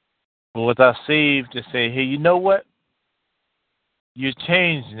 Or was I saved to say, hey, you know what? You're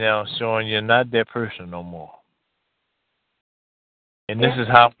changed now, Sean. You're not that person no more. And this is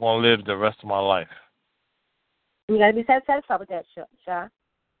how I'm going to live the rest of my life. You got to be satisfied with that, Sean.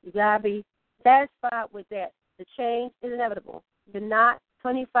 You got to be satisfied with that. The change is inevitable. You're not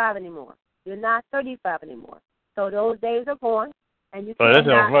 25 anymore. You're not 35 anymore. So those days are gone, and you can't. That's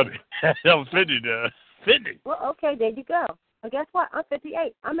not funny. I'm 50 now. 50. Well, okay, there you go. But guess what? I'm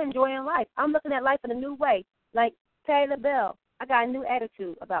 58. I'm enjoying life. I'm looking at life in a new way. Like Taylor Bell, I got a new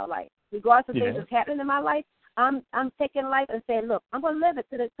attitude about life. Regardless of things that's happening in my life, I'm taking life and saying, look, I'm going to live it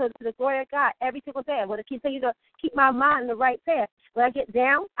to the glory of God every single day. I'm going to continue to keep my mind in the right path. When I get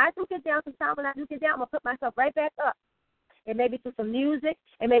down, I do get down sometimes. When I do get down, I'm going to put myself right back up. It may be through some music.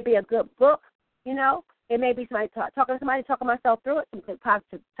 It may be a good book, you know. It may be somebody talking myself through it, some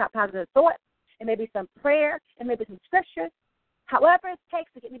positive thoughts. It may be some prayer. It may be some scripture. However it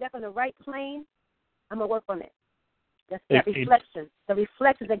takes to get me back on the right plane, I'm going to work on it. That's that reflection. The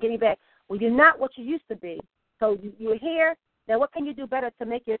reflections that get me back. Well, you're not what you used to be. So you're here. Now, what can you do better to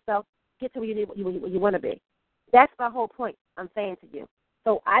make yourself get to where you want to be? That's my whole point I'm saying to you.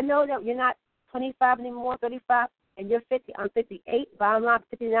 So I know that you're not 25 anymore, 35, and you're 50. I'm 58. Bottom line,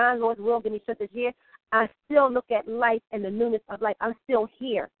 59. Lord's will, give me strength this year. I still look at life and the newness of life. I'm still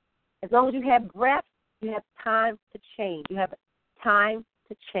here. As long as you have breath, you have time to change. You have time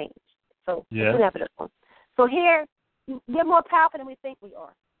to change. So it's inevitable. So here, we're more powerful than we think we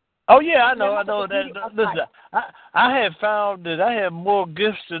are. Oh yeah, I know that. Listen, I had found that I had more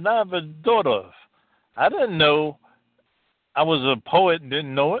gifts than I ever thought of. I didn't know I was a poet and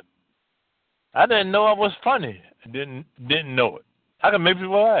didn't know it. I didn't know I was funny and didn't know it. I can make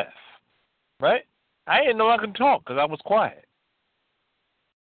people laugh, right? I didn't know I could talk because I was quiet,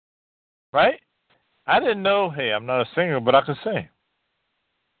 right? I didn't know, hey, I'm not a singer, but I can sing.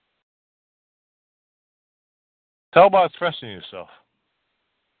 Tell about expressing yourself.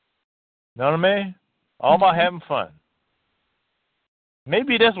 You know what I mean? All about having fun.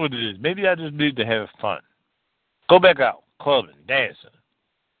 Maybe that's what it is. Maybe I just need to have fun. Go back out, clubbing, dancing.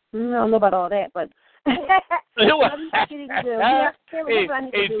 I don't know about all that, but what do you need to do? Yeah, what I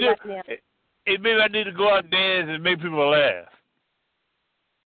need to do right now. Maybe I need to go out and dance and make people laugh.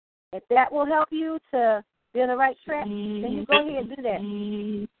 If that will help you to be on the right track, then you go ahead and do that.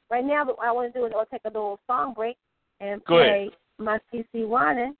 Right now, what I want to do is I'll take a little song break and play my CC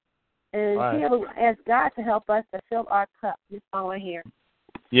Whining. And here we'll ask God to help us to fill our cup. This song right here.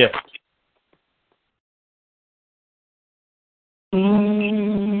 Yeah. Fill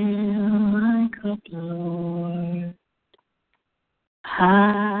my cup, Lord.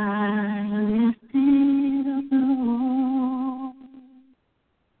 I lifted up, Lord.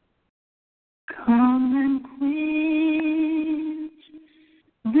 Come and quench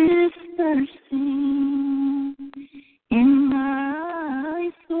this thirsting in my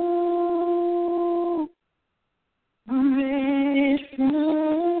soul. Bread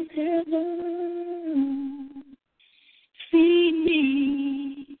from heaven, feed me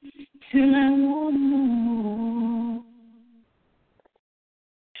till I want more.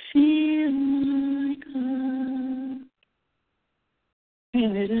 Fill my cup,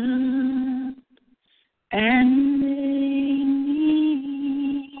 fill it up, and make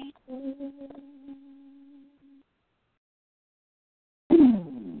me whole.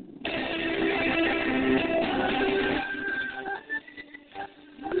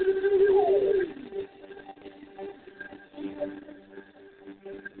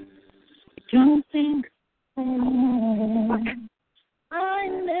 Don't think I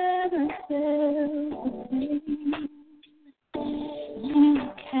never felt the pain.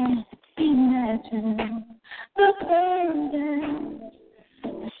 You can't imagine the burden,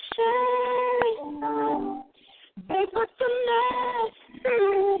 the shame. They put the knife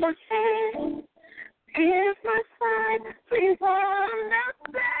through my head. If my side, please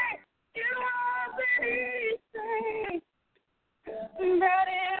understand. You are easy, that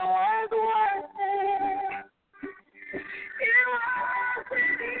it was worth it.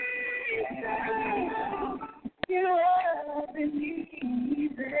 It wasn't easy.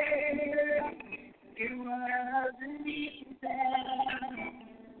 It wasn't easy.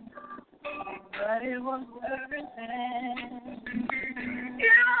 But it was worth it.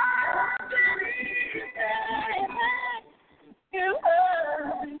 It wasn't easy. It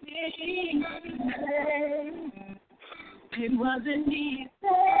wasn't easy. It wasn't easy.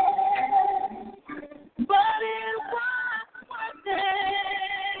 But it was worth it.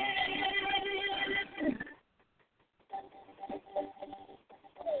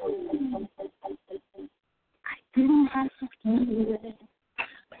 I didn't have to do it,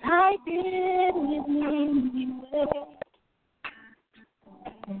 but I did it anyway.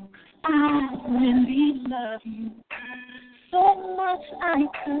 I really love you so much I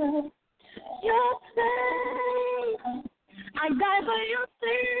could. Your faith, I die for your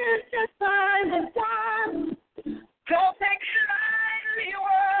sins just time and time. Don't take lightly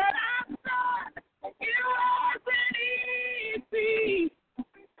what I've done. It wasn't easy,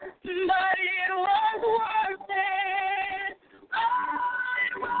 but it was worth it. Oh,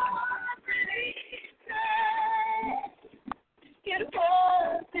 it wasn't easy. It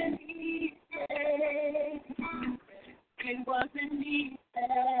wasn't easy. It wasn't easy.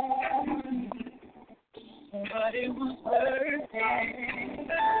 But it was worth it.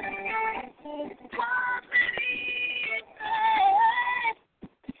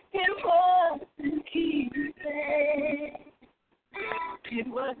 It wasn't easy. It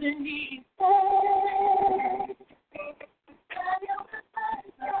wasn't easy.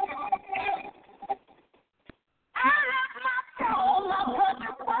 I left my soul, I put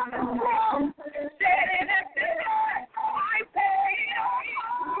it on the wall. Said it at the end, I paid all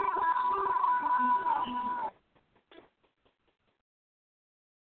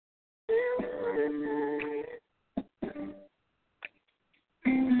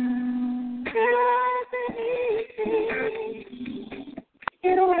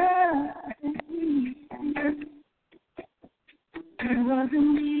It wasn't easy.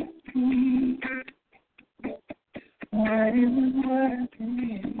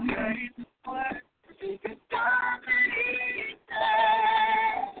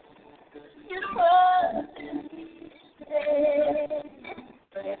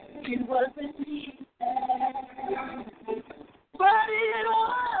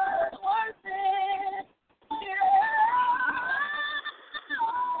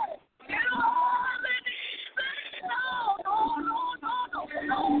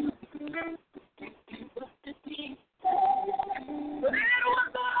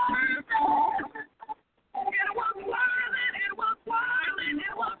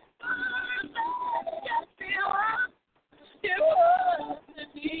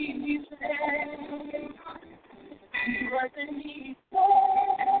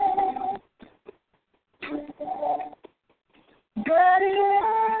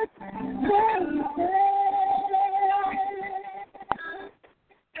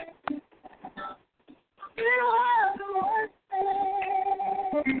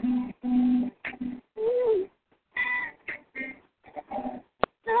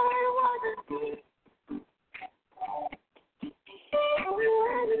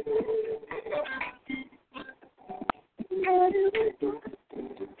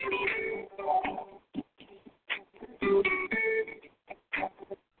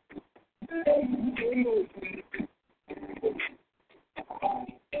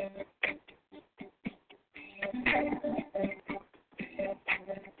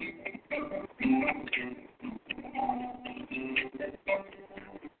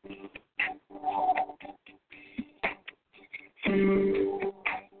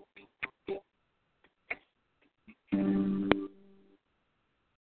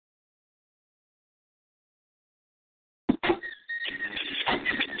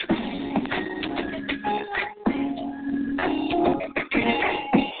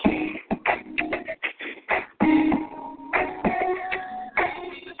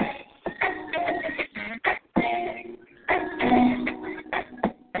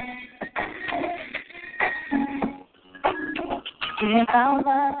 Without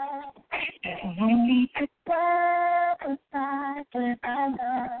love, there's no need to prophesy. Without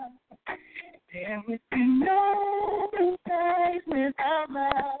love, there would be no blue skies. Without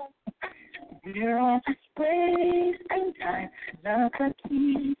love, we're all just wasting time. Love's the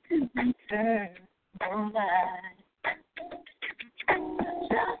key to eternal life. And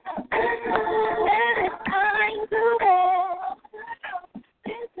it's time to go.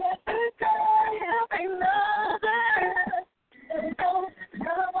 It's every time helping others.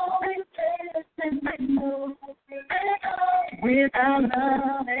 Without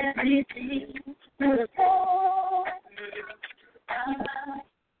love, everything will fall.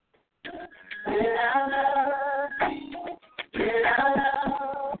 Without love, without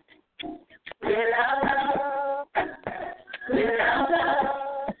love, without love, without love,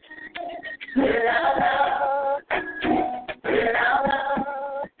 without love, without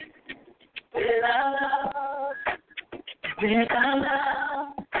love, without love. Without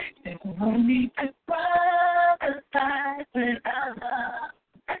love, there's no need to prophesy. Without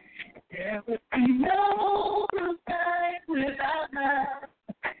love, there would be no blue skies. Without love,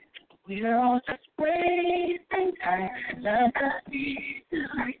 we're all just wasting time. Love the key to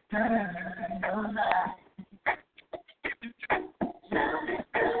eternal life. Love is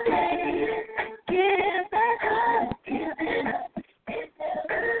the way to give that up, give it up. It's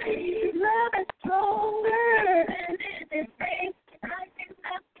every love is stronger than anything. I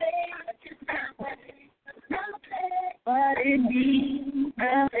cannot say, but it means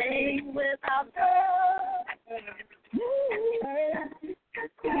nothing without love.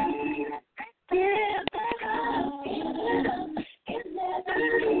 Give that up, it's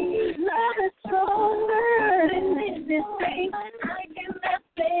every love is stronger than anything. I cannot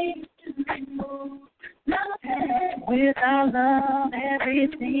say, without love,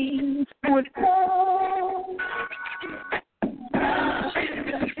 everything would go.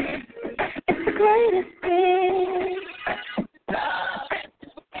 It's the greatest thing.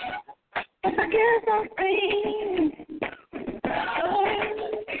 It's a gift of things.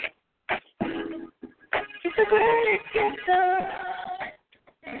 It's the greatest gift of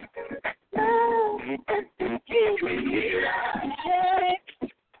love. It's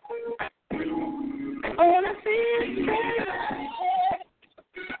I wanna see you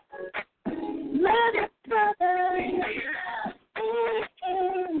love your brother.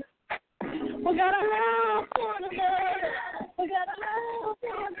 We gotta love one another. We gotta love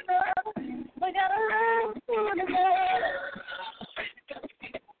one another. We gotta love one another.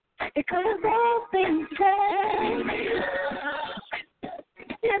 Because all things change.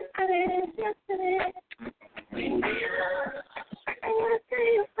 Yes it is, yes it is. I wanna see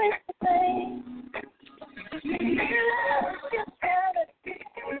you face to face.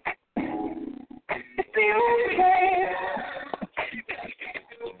 It's the only way.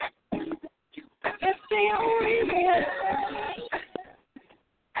 It's the only way.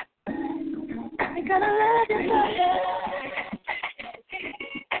 You gotta love yourself.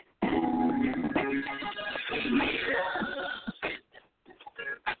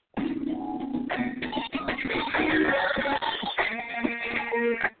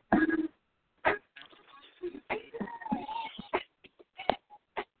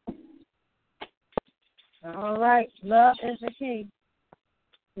 All right, love is the key.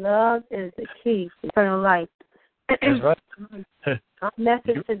 Love is the key to eternal life. That's right. Our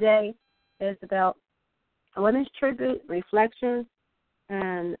message today is about a women's tribute, reflection,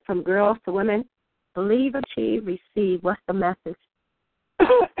 and from girls to women. Believe, achieve, receive. What's the message?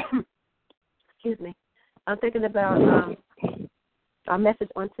 Excuse me. I'm thinking about our message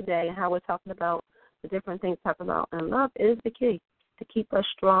on today and how we're talking about the different things talking about. And love is the key to keep us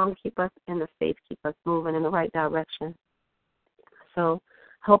strong, keep us in the faith, keep us moving in the right direction. So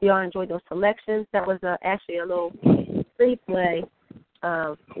hope y'all enjoyed those selections. That was actually a little free play.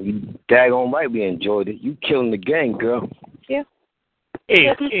 You daggone right we enjoyed it. You killing the game, girl. Yeah.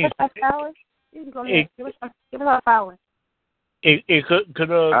 Hey, Can you put us flowers? You can go ahead. Give us our flowers. Could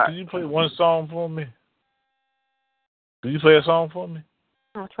you play one song for me? Could you play a song for me?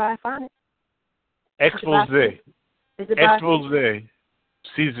 I'll try to find it. Expose. Expose.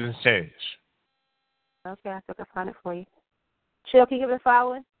 Seasons change. Okay, I think I found it for you. Chill, can you give it a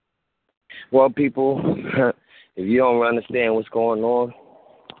following? Well, people, if you don't understand what's going on,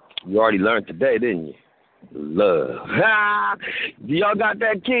 you already learned today, didn't you? Love. Do y'all got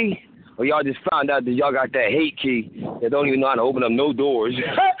that key? Or y'all just found out that y'all got that hate key that don't even know how to open up no doors?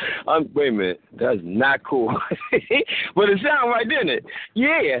 Wait a minute. That's not cool. But it sounds right, didn't it?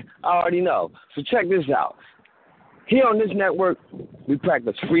 Yeah, I already know. So check this out. Here on this network, we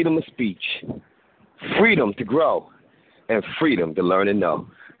practice freedom of speech, freedom to grow, and freedom to learn and know.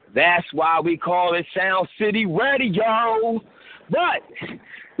 That's why we call it Sound City Radio. But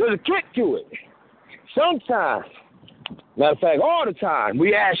there's a kick to it. Sometimes, matter of fact, all the time,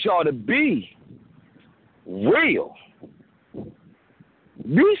 we ask y'all to be real.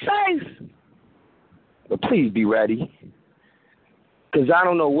 Be safe. But please be ready. Because I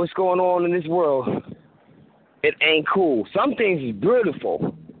don't know what's going on in this world. It ain't cool. Some things is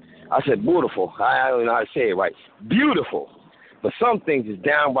beautiful. I said beautiful. I don't know how to say it right. Beautiful. But some things is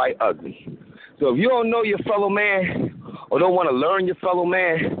downright ugly. So if you don't know your fellow man or don't want to learn your fellow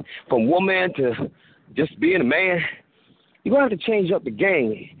man from woman to just being a man, you're going to have to change up the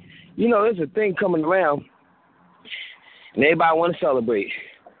game. You know, there's a thing coming around, and everybody want to celebrate.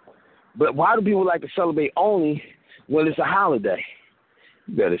 But why do people like to celebrate only when it's a holiday?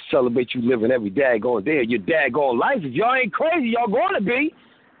 You better celebrate you living every daggone day of your daggone life. If y'all ain't crazy, y'all going to be.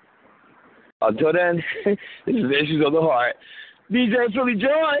 Until then, this is Issues of the Heart. DJ Philly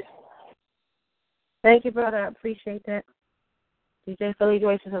JoY. Thank you, brother. I appreciate that. DJ Philly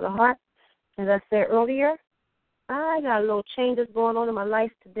JoY, Issues of the Heart. As I said earlier, I got a little changes going on in my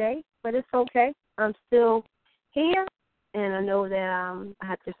life today, but it's okay. I'm still here, and I know that I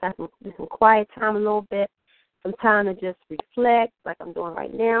have to have to do some quiet time a little bit, some time to just reflect like I'm doing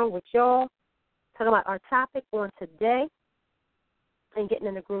right now with y'all, talking about our topic on today and getting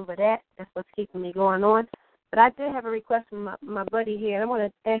in the groove of that. That's what's keeping me going on. But I did have a request from my buddy here, and I want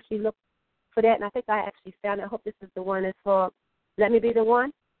to actually look for that, and I think I actually found it. I hope this is the one that's called Let Me Be the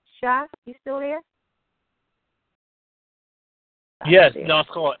One. Shy, you still there? Yes, no, it's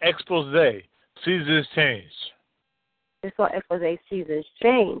called Expose. Seasons change. It's called Expose. Seasons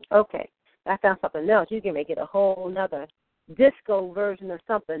change. Okay. I found something else. You can make it a whole nother disco version of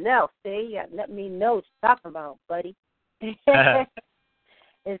something else. See? You gotta let me know what you're talking about, buddy.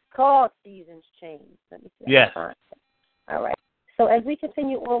 It's called Seasons Change. Let me see. Yes. All right. So as we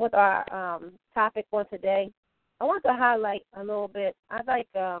continue on with our topic on today, I want to highlight a little bit. I like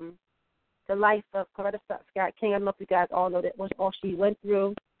the life of Coretta Scott King. I don't know if you guys all know that was all she went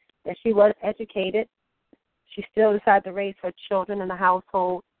through, that she was educated. She still decided to raise her children in the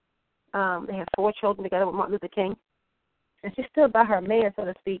household. They had 4 children together with Martin Luther King. And she stood by her man, so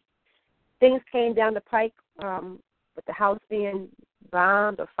to speak. Things came down the pike with the house being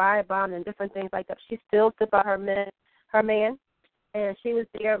bombed or firebombed and different things like that. She still stood by her man, and she was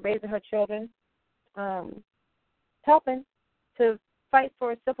there raising her children, helping to fight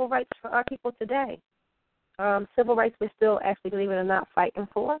for civil rights for our people today. Civil rights we're still actually, believe it or not, fighting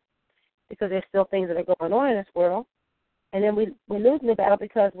for, because there's still things that are going on in this world. And then we're losing the battle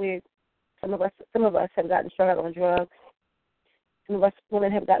because some of us have gotten started on drugs. Some of us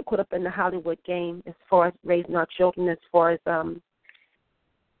women have got caught up in the Hollywood game as far as raising our children, as far as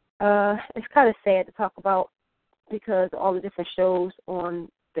it's kind of sad to talk about because all the different shows on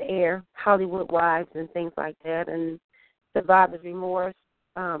the air, Hollywood Wives and things like that, and Survivor's Remorse.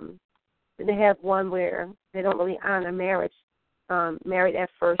 They have one where they don't really honor marriage, married at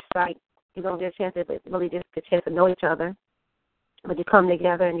first sight. You don't get a chance to really just get a chance to know each other, but you come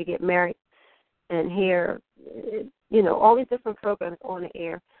together and you get married. And here, all these different programs on the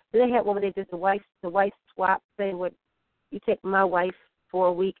air. Then they had one where they did the wife swap thing, where you take my wife for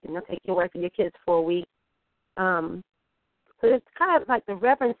a week and they'll take your wife and your kids for a week. So it's kind of like the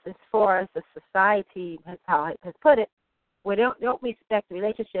reverence as far as the society has put it, where they don't respect the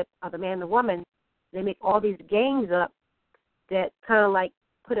relationship of the man and the woman. They make all these games up that kind of like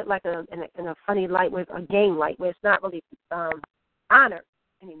put it like in a funny light, with a game light, where it's not really honored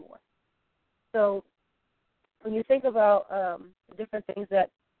anymore. So when you think about the different things that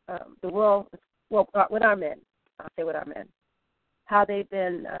the world, well, with our men, I'll say with our men, how they've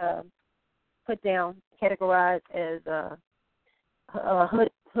been put down, categorized as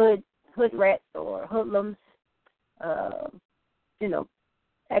hood rats or hoodlums,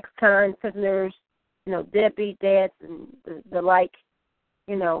 ex-con prisoners, deadbeat dads and the like,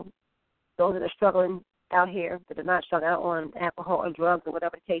 those that are struggling out here, that are not struggling out on alcohol or drugs or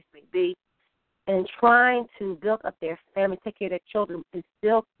whatever the case may be, and trying to build up their family, take care of their children, and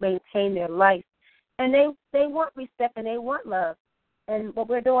still maintain their life. And they want respect and they want love. And what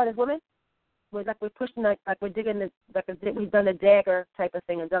we're doing as women, we're pushing, like we're digging, we've done a dagger type of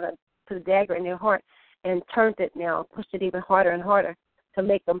thing and put a dagger in their heart and turned it now, pushed it even harder and harder to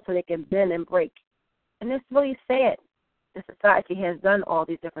make them so they can bend and break. And it's really sad. The society has done all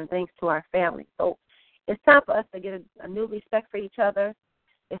these different things to our family. So it's time for us to get a new respect for each other.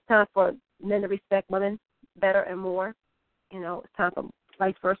 It's time for men to respect women better and more. It's time for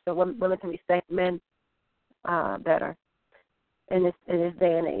vice versa, women to respect men better in this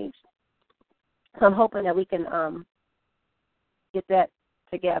day and age. So I'm hoping that we can get that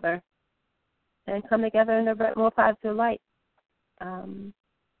together and come together in a more positive light. And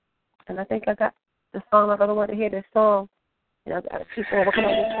I think I got the song. I really want to hear this song. I've got people working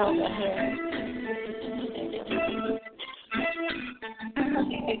on this song right here.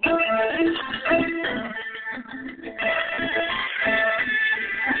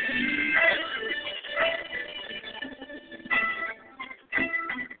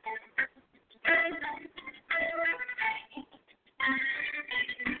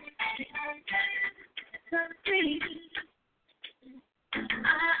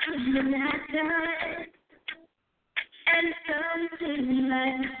 And something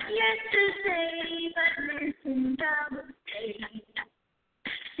like yesterday, but listen, I would say,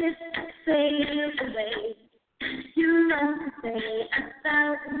 just to fade away. You know, say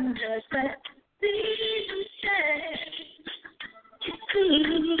 1,000 words, but please say, it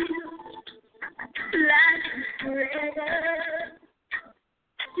feels like forever.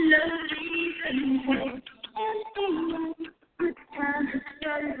 No reason, good time to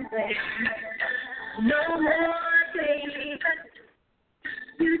celebrate. No more.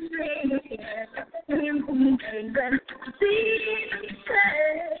 You say yes, and then please say,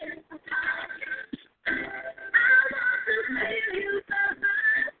 I want to feel you by my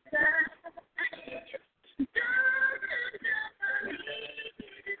side. Don't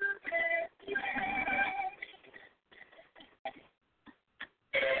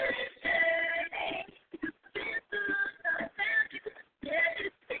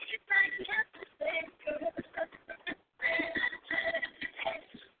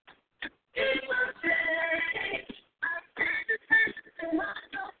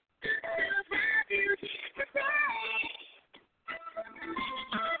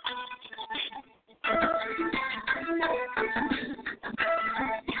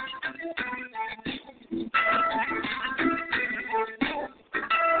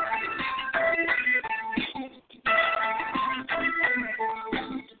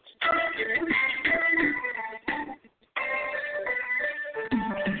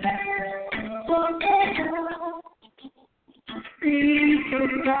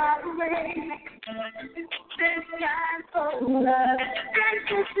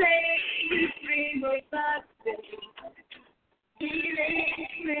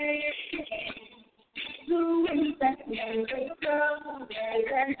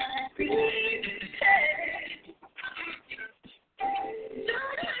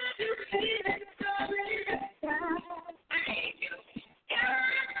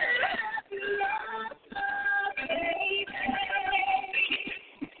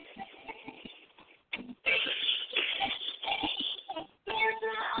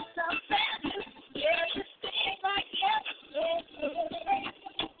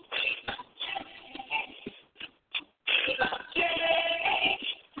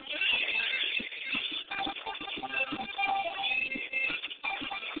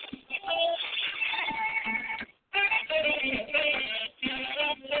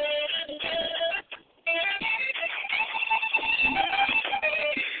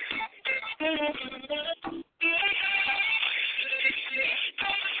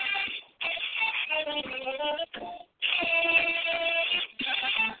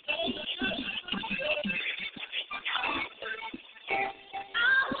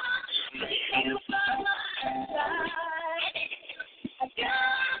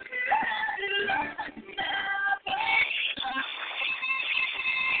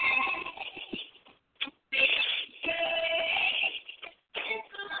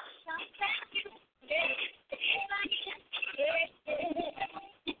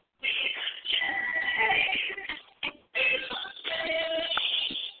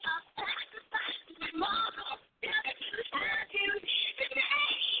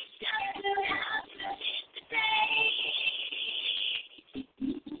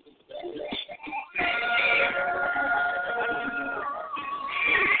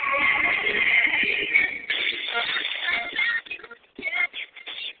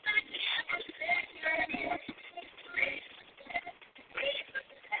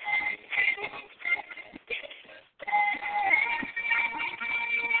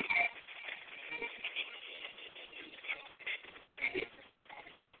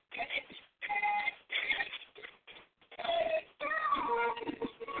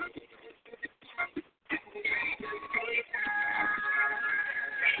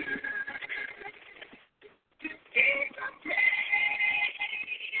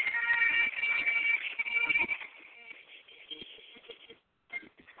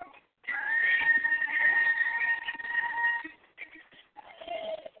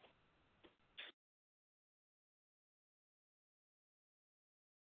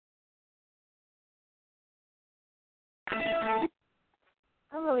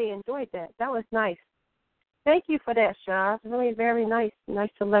I really enjoyed that. That was nice. Thank you for that, Shaw. Really very nice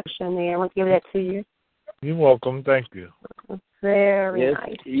selection there. I want to give that to you. You're welcome. Thank you. Very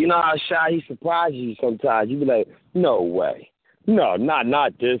nice. You know how Shy, he surprises you sometimes. You be like, no way. No,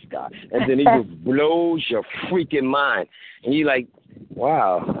 not this guy. And then he just blows your freaking mind. And you're like,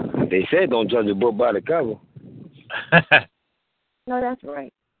 wow, they said don't judge a book by the cover. No, that's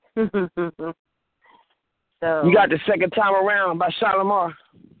right. So you got the second time around by Shalimar?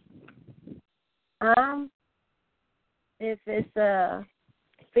 If it's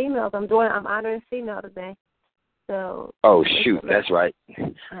females, I'm honoring female today. So. Oh shoot, that's right.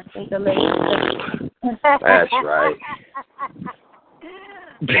 I think the lady. That's right.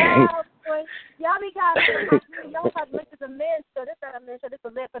 Oh, boy. Y'all be guys, y'all have to look at the men. So this is a men. So this is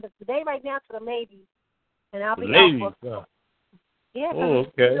a men for the today right now to the ladies, and I'll be ladies. Yeah. Oh,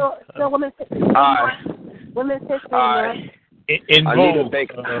 okay. So women's history. Women's history. In Anita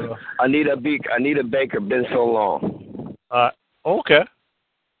Baker been so long. Okay.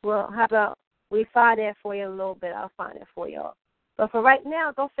 Well, how about we find that for you in a little bit? I'll find it for y'all. But for right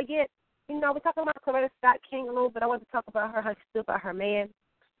now, don't forget, we're talking about Coretta Scott King a little bit. I want to talk about her, how she stood by her man,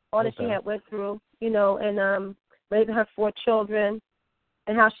 all that she had went through, and raising her 4 children,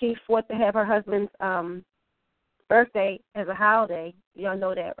 and how she fought to have her husband's birthday as a holiday. Y'all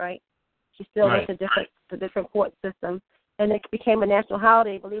know that, right? She still went to the different court system, and it became a national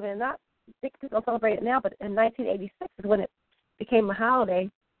holiday, believe it or not. People don't celebrate it now, but in 1986 is when it became a holiday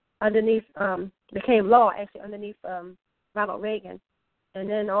became law, actually, underneath Ronald Reagan. And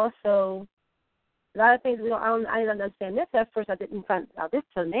then also, a lot of things I didn't understand this at first. I didn't find out this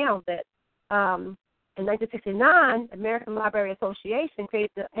till now, that in 1969, American Library Association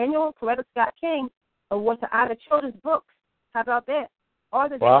created the annual Coretta Scott King Award to honor children's books. How about that? All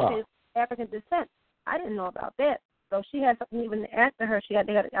the African descent. I didn't know about that. So she had something even after her. They got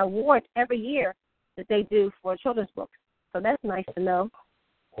an award every year that they do for children's books. So that's nice to know.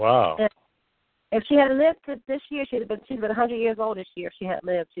 Wow. And if she had lived to this year, she'd been 100 years old this year. If she had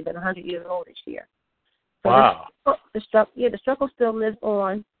lived, she'd been 100 years old this year. So wow. The struggle still lives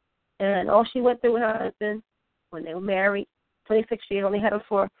on. And all she went through with her husband when they were married, 26 years, only had him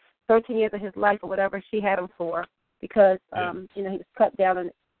for 13 years of his life or whatever she had him for, because he was cut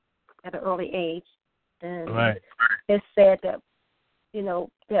down at an early age. And it's sad that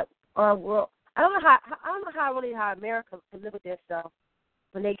that our world. I don't know how America can live with themselves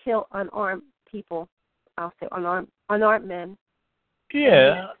when they kill unarmed people. I'll say unarmed men.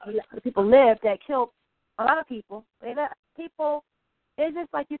 Yeah. People live that killed a lot of people. It's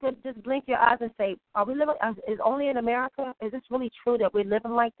just like you could just blink your eyes and say, "Are we living? Is only in America? Is this really true that we're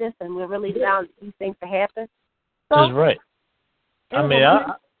living like this and we're really allowing these things to happen?" So, that's right. I mean,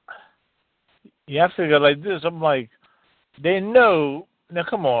 I figure like this. I'm like, they know. Now,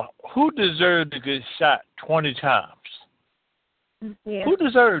 come on. Who deserved to get shot 20 times? Yeah. Who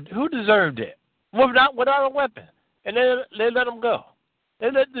deserved it? Without a weapon. And they let them go. They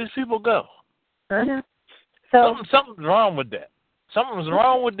let these people go. Uh-huh. So Something's wrong with that. Something's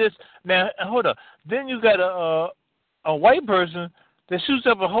wrong with this. Now, hold up. Then you got a white person that shoots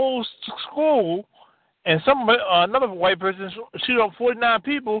up a whole school, and another white person shoot up 49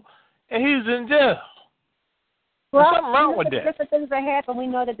 people, and he's in jail. Well, there's something wrong with that. Different things that happen. We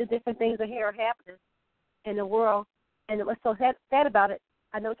know that the different things are happening in the world, and what's so sad about it,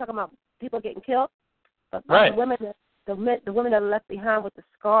 I know we're talking about people getting killed, but the women that are left behind with the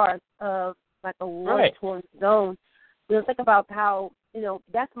scars of like a war-torn zone. We don't think about how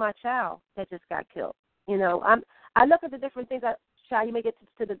that's my child that just got killed. I look at the different things that you may get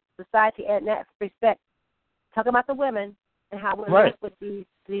to the society in that respect. Talking about the women and how we're left with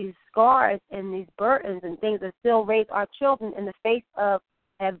these scars and these burdens and things that still raise our children in the face of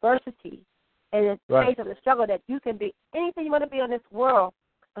adversity and in the face of the struggle, that you can be anything you want to be on this world,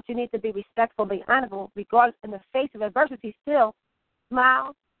 but you need to be respectful, be honorable, regardless in the face of adversity. Still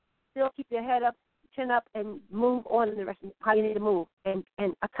smile, still keep your head up, chin up, and move on in the rest of how you need to move and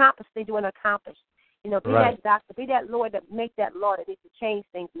accomplish things you want to accomplish. Be that doctor, be that lawyer that make that law that needs to change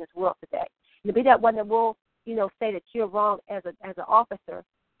things in this world today. Be that one that will say that you're wrong as an officer.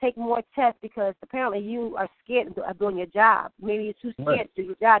 Take more tests because apparently you are scared of doing your job. Maybe you're too scared to do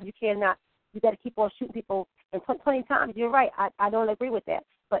your job. You cannot. You got to keep on shooting people. And 20 times, you're right. I don't agree with that.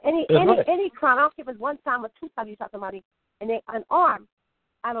 But any crime, I don't care if it's one time or 2 times you shot somebody and they unarmed,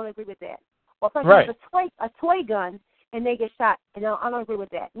 I don't agree with that. Or a person has a toy gun and they get shot. I don't agree with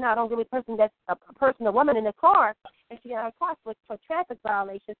that. No, I don't agree with a person that's a woman in a car and she got her car for traffic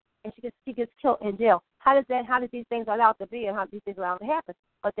violations and she gets killed in jail. How does these things are allowed to be and how these things are allowed to happen?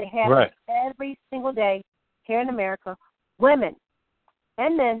 But they happen every single day here in America. Women,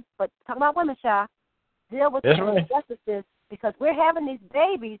 and men, but talk about women, child, deal with That's the right. injustices because we're having these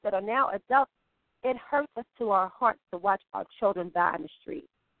babies that are now adults. It hurts us to our hearts to watch our children die in the street.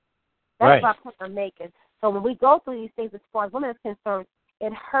 That's Right. my point I'm making. So when we go through these things as far as women is concerned,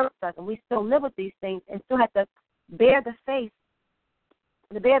 it hurts us, and we still live with these things and still have to bear the face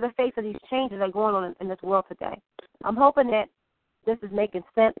of these changes that are going on in this world today. I'm hoping that this is making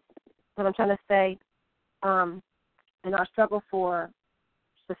sense, what I'm trying to say, in our struggle for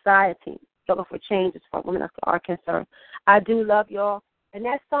society, struggle for change as far as women are concerned. I do love y'all. And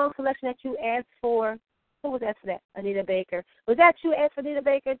that song selection that you asked for, who was asked for that? Anita Baker. Was that you asked for Anita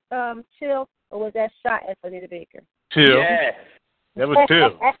Baker, Chill, or was that Shot asked for Anita Baker? Chill. Yeah. That was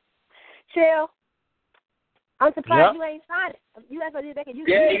Chill. Chill. I'm surprised you ain't signed it. You asked for Anita Baker.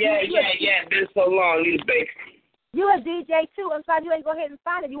 Yeah. Been so long, Anita Baker. You a DJ too. I'm sorry you ain't go ahead and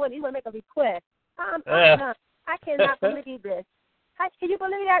sign it. You want to make a request. I'm done. I cannot believe this. Can you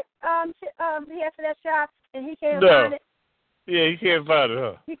believe that? He asked for that Shot and he can't find it. Yeah, you can't find it,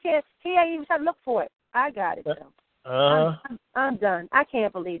 huh? He can't. He ain't even trying to look for it. I got it though. I'm done. I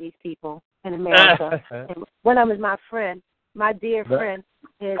can't believe these people in America. And one of them is my friend, my dear friend.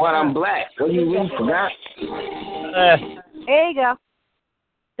 I'm black. What you really forgot? There you go.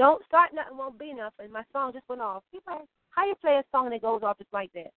 Don't start nothing, won't be nothing. My song just went off. People, how you play a song and it goes off just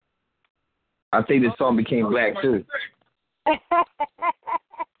like that? I think this song became black too.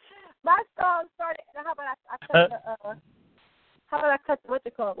 My song started. How about I cut the How about I cut the what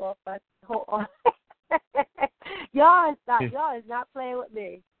you call it off? Hold on. Y'all is not playing with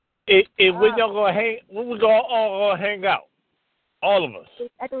me. When y'all gonna hang? When we all gonna hang out? All of us.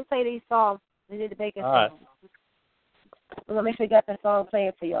 After we play these songs, we need to make a song. Right. We're gonna make sure we got that song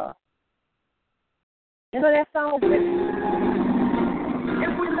playing for y'all. You know that song? If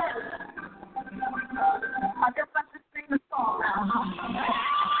we let it, I guess I should sing the song now.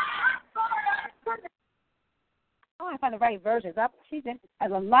 I want to find the right versions. She just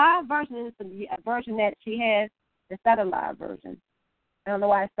has a live version and a version that she has that's not a live version. I don't know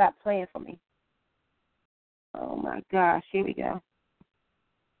why it stopped playing for me. Oh my gosh, here we go.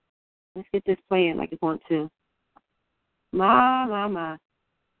 Let's get this playing like it's want to. My.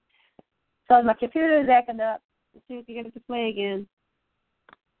 So my computer is acting up. Let's see if we can get it to play again.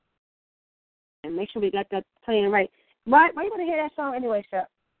 And make sure we got that playing right. Why you want to hear that song anyway,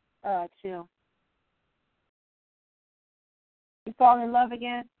 Chill? You fall in love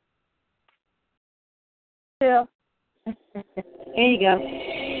again? Chill. There you go.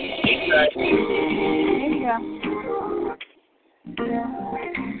 There you go.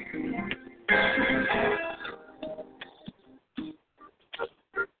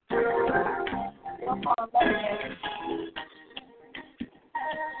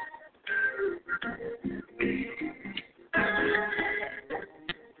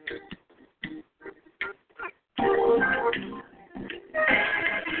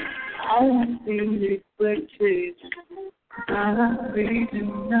 I won't be reflected. I'll be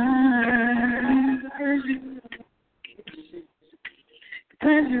denied.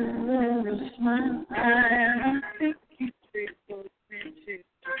 Cause you never smile. I think you take for granted.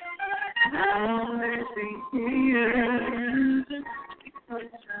 I'll be here.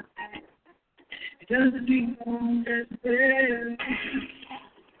 It doesn't mean that's better.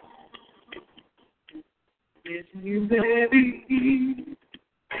 Listen, you baby.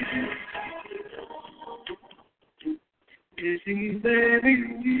 Listen, baby.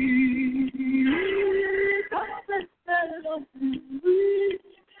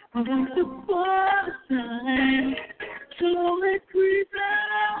 I'm going to put aside. So let's creep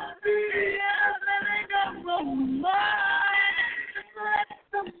out. Let it go from my mind. Let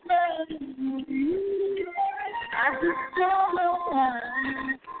somebody you. I just don't know why.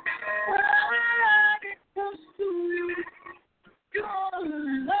 When it comes to you, you're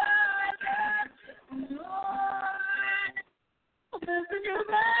alive. Listen,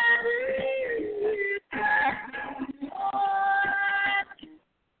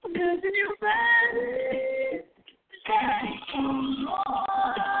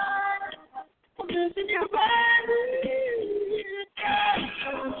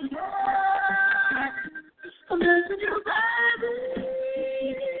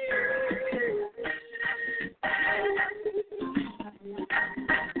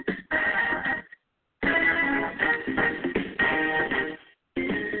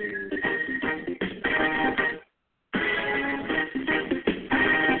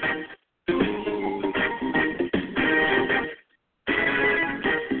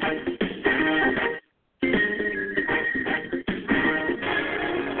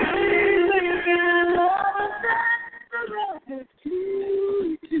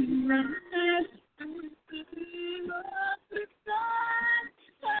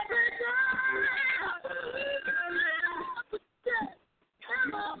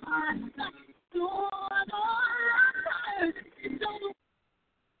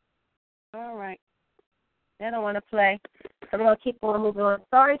 All right. They don't want to play. So we're going to keep on moving on.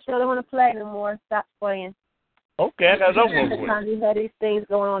 Sorry, Joe, they don't want to play no Stop playing. Okay, I got no one for you. Sometimes you have these things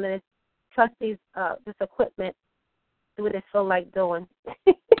going on and trust this equipment, do what they feel like doing.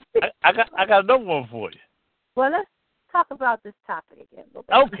 I got no one for you. Well, let's talk about this topic again.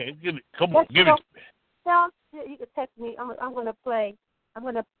 Okay, give it to me. Tell you can text me. I'm going to play. I'm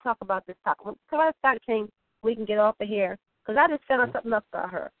going to talk about this topic. Come on, King, we can get off of here. Because I just found out something else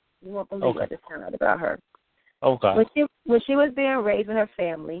about her. You won't believe what I just found out about her. Okay. When she was being raised with her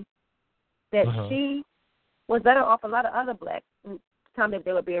family, that she was better off a lot of other blacks. The time that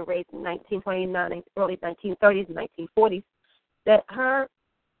they were being raised in 1929, early 1930s and 1940s, that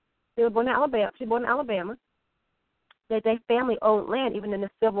they were born in Alabama. She was born in Alabama. That their family owned land, even in the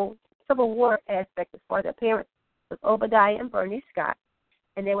Civil War aspect, as far as their parents was Obadiah and Bernie Scott,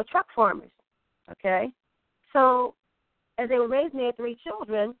 and they were truck farmers. Okay, so as they were raising their 3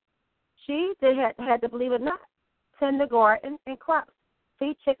 children, they had to, believe it or not, tend the garden and crops,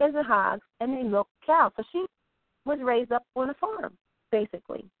 feed chickens and hogs, and they milk cows. So she was raised up on a farm,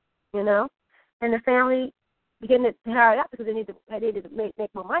 basically, And the family began to hire it out because they needed to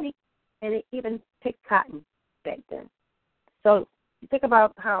make more money, and they even picked cotton back then. So you think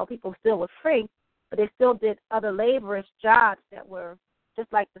about how people still were free, but they still did other laborious jobs that were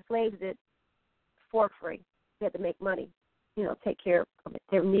just like the slaves did for free. They had to make money, take care of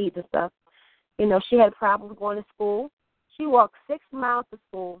their needs and stuff. She had problems going to school. She walked 6 miles to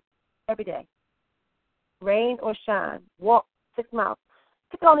school every day. Rain or shine, walk 6 miles.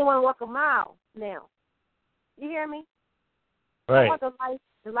 People only want to walk a mile now. You hear me? Right. That was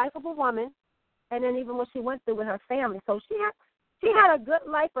the life of a woman, and then even what she went through with her family. So she had a good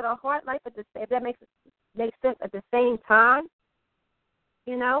life, but a hard life at if that makes sense, at the same time.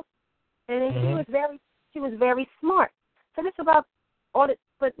 And then she was very smart. So this about all the,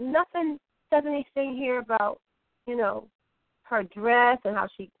 but nothing says anything here about her dress and how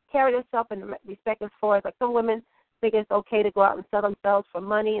she carried herself in respect as far as like some women think it's okay to go out and sell themselves for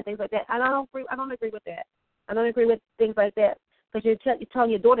money and things like that. And I don't agree with that. I don't agree with things like that because you're telling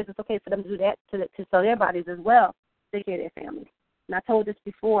your daughters it's okay for them to do that to sell their bodies as well to take care of their families. And I told this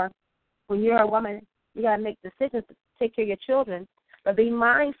before. When you're a woman, you got to make decisions to take care of your children, but be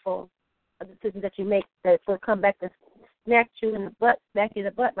mindful of the decisions that you make that will come back to smack you in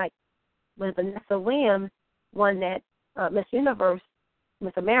the butt, like when Vanessa Williams won that Miss Universe,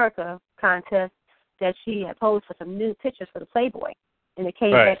 Miss America contest that she had posed for some new pictures for the Playboy, and it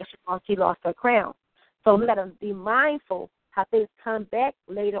came back and she lost her crown. So we got to be mindful how things come back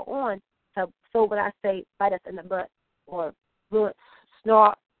later on. So when I say bite us in the butt or ruin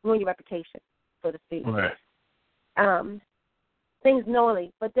your reputation, so to speak. Right. Things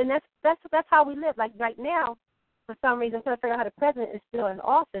knowingly, but then that's how we live. Like right now, for some reason, trying to figure out how the president is still in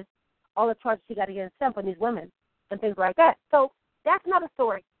office, all the charges he got against him from these women and things like that. So that's another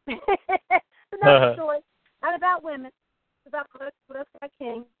story. It's another story. Not about women. It's about Scott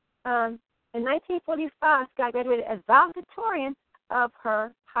King. In 1945, Scott graduated as valedictorian of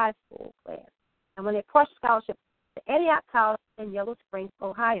her high school class, and won a partial scholarship to Antioch College in Yellow Springs,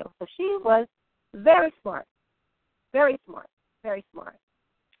 Ohio. So she was very smart, very smart, very smart.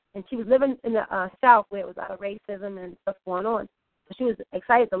 And she was living in the South where it was a lot of racism and stuff going on. So she was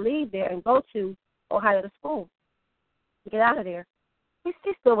excited to leave there and go to Ohio to school, to get out of there. She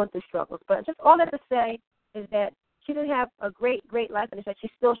still went through struggles. But just all that to say is that she didn't have a great life, and she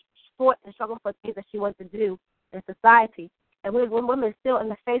still fought and struggled for things that she wanted to do in society. And when women still, in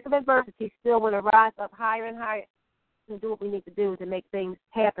the face of adversity, still want to rise up higher and higher and do what we need to do to make things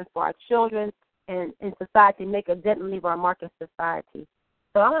happen for our children and in society, make a dent and leave our mark in society.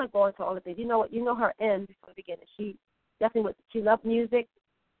 So I'm going to go into all the things. You know her end before the beginning. She definitely she loved music,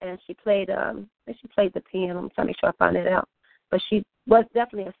 and she played the piano. I'm trying to make sure I find it out. But she was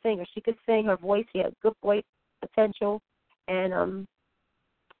definitely a singer. She could sing. Her voice, she had good voice potential. And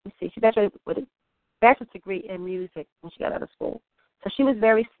let's see, she graduated with a bachelor's degree in music when she got out of school. So she was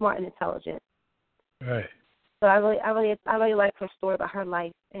very smart and intelligent. Right. So I really like her story about her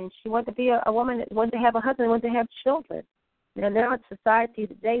life. And she wanted to be a woman that wanted to have a husband, wanted to have children. And now society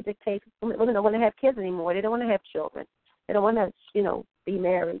today dictates women don't want to have kids anymore. They don't want to have children. They don't want to, be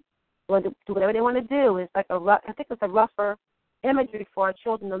married. They want to do whatever they want to do. It's like I think it's a rougher imagery for our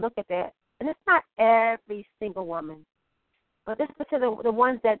children to look at that. And it's not every single woman, but this particular the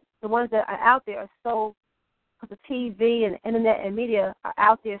ones that are out there are so, because the TV and internet and media are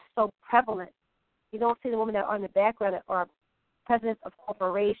out there so prevalent. You don't see the women that are in the background that are presidents of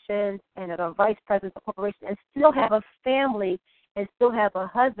corporations and that are vice presidents of corporations and still have a family and still have a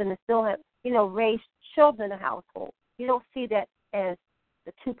husband and still have, raise children in the household. You don't see that as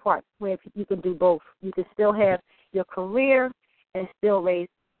the two parts where you can do both. You can still have your career and still raise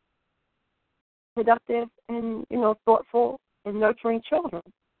productive and, thoughtful and nurturing children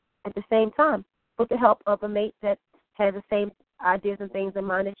at the same time with the help of a mate that has the same ideas and things in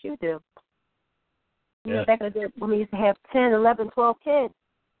mind that you do. Back in the day when we used to have 10, 11, 12 kids,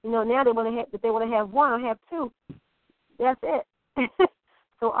 now they want to have one or have two. That's it.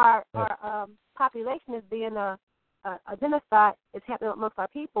 So our population is being identified as happening amongst our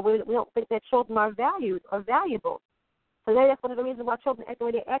people. We don't think that children are valued or valuable. So that's one of the reasons why children act the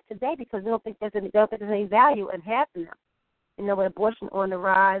way they act today, because they don't think there's any value in having them. With abortion on the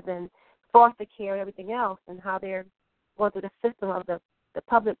rise and foster care and everything else, and how they're going through the system of the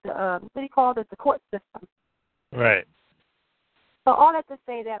public, what do you call it, the court system. Right. So all that to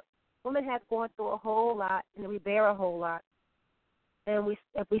say that women have gone through a whole lot, and we bear a whole lot. And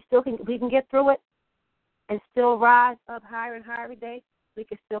if we can get through it and still rise up higher and higher every day, we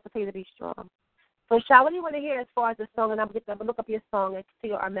can still continue to be strong. So, Sha, what do you want to hear as far as the song? And I'm going to look up your song and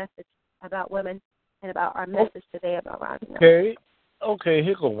see our message about women and about our message today about rising up. Okay,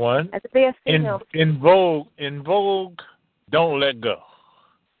 here go one. As a very female. In Vogue, Don't Let Go.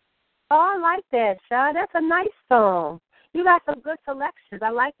 Oh, I like that, Sha. That's a nice song. You got some good selections. I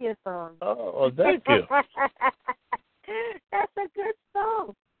like your song. Oh, thank you. That's a good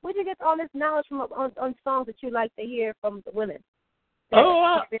song. Where'd you get all this knowledge from on songs that you like to hear from the women?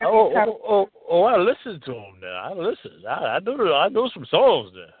 I listen to them now. I listen. I know some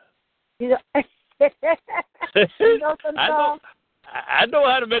songs there. You know some songs? I know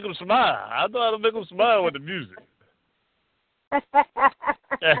how to make them smile. I know how to make them smile with the music.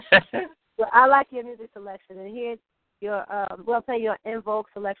 Well, I like your music selection, and here's your I'll tell you your In Vogue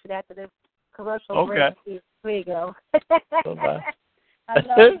selection after this commercial break. Here you go. I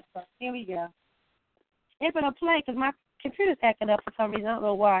love this song. Here we go. It's gonna play because my computer's acting up for some reason. I don't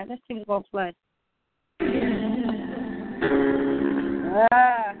know why. Let's see what's gonna play.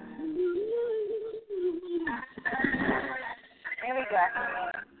 Here we go.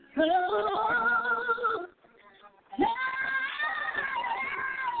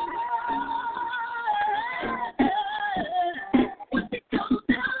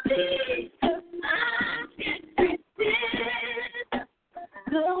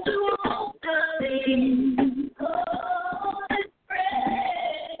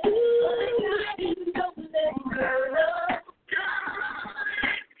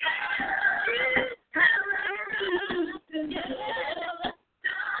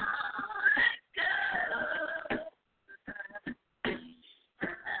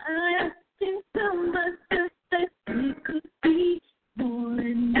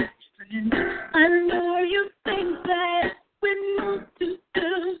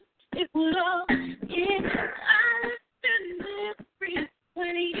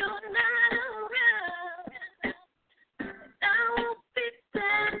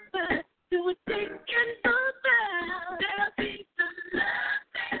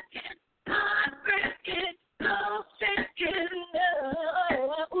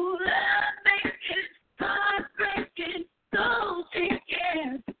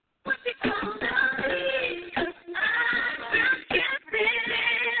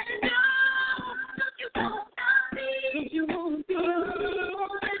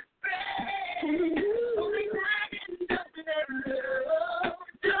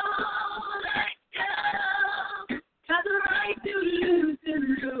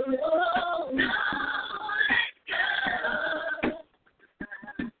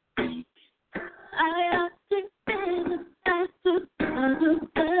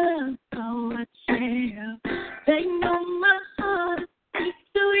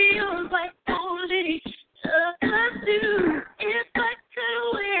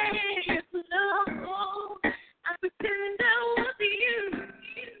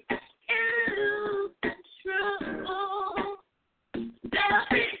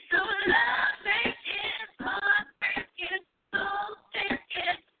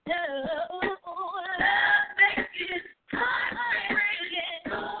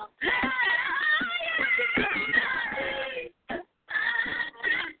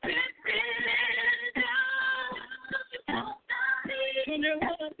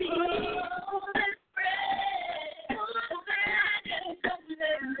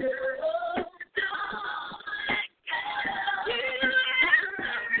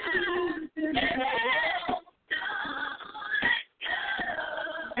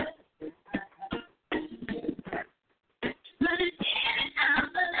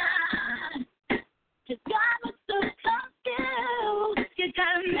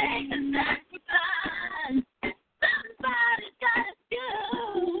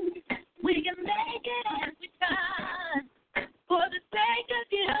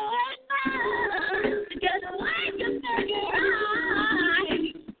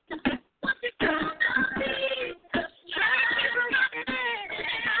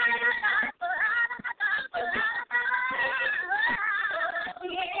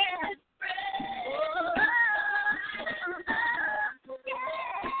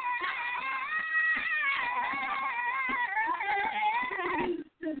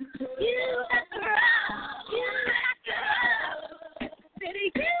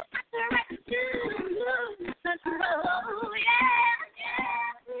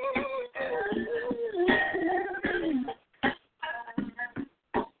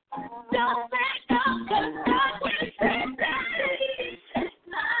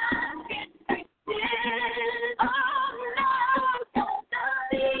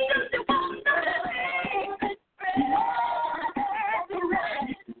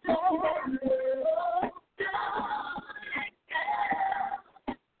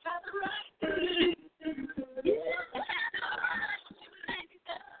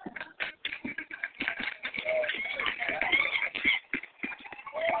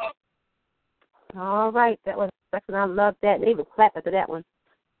 All right. That was excellent. I loved that. They even clapped after that one.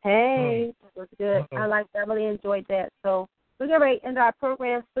 Hey, that was good. I really enjoyed that. So we're getting ready to end our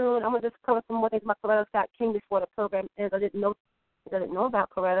program soon. I'm going to just cover some more things about Coretta Scott King before the program ends. I didn't know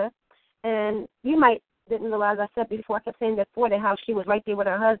about Coretta. And you might didn't realize I said before, I kept saying before that how she was right there with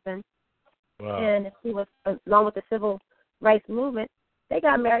her husband. Wow. And she was, along with the civil rights movement, they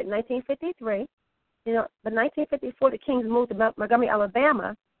got married in 1953. You know, but 1954, the Kings moved to Montgomery,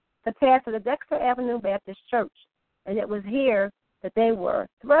 Alabama, to pastor the Dexter Avenue Baptist Church. And it was here that they were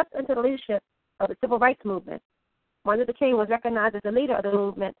thrust into the leadership of the civil rights movement. Martin Luther King was recognized as the leader of the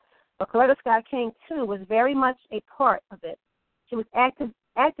movement, but Coretta Scott King, too, was very much a part of it. She was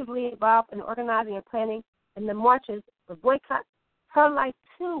actively involved in organizing and planning in the marches for boycott. Her life,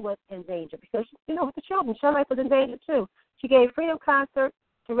 too, was in danger because, you know, with the children, her life was in danger, too. She gave freedom concerts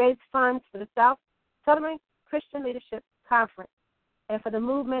to raise funds for the Southern Christian Leadership Conference and for the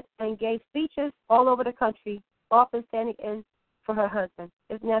movement, and gave speeches all over the country, often standing in for her husband.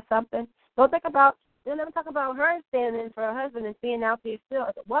 Isn't that something? They'll never talk about her standing in for her husband and being out there still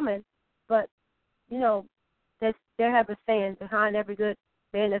as a woman, but, you know, they have a saying, behind every good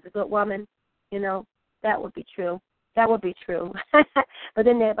man there's a good woman. You know, that would be true. That would be true. But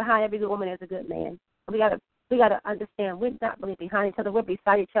then there, behind every good woman there's a good man. We gotta understand we're not really behind each other. We're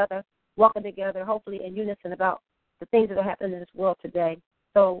beside each other, walking together, hopefully in unison about the things that are happening in this world today.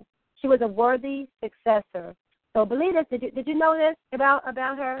 So she was a worthy successor. So believe this. Did you know this about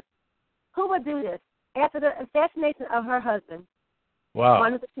her? Who would do this? After the assassination of her husband,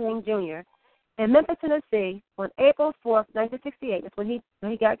 Martin Luther King Jr., in Memphis, Tennessee, on April 4th, 1968, that's when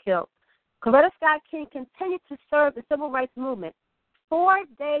he got killed, Coretta Scott King continued to serve the civil rights movement. 4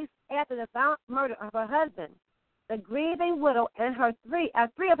 days after the violent murder of her husband, the grieving widow and her three of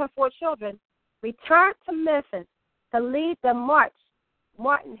her 4 children returned to Memphis to lead the march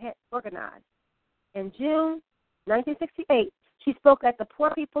Martin had organized. In June 1968, she spoke at the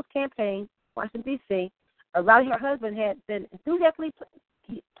Poor People's Campaign, Washington, D.C., a rally her husband had been enthusiastically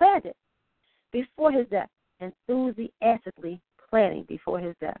planning before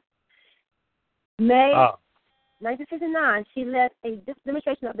his death. May 1969, she led a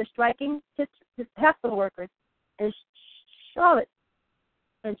demonstration of the striking hospital workers in Charlotte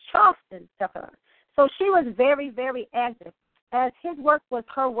and Charleston, South Carolina. So she was very, very active. As his work was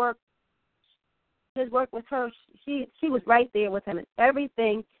her work, she was right there with him in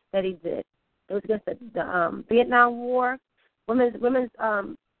everything that he did. It was against the Vietnam War, women's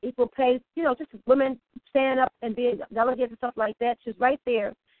equal pay, you know, just women standing up and being delegates and stuff like that. She's right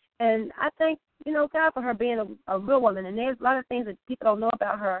there. And I thank, you know, God for her being a real woman. And there's a lot of things that people don't know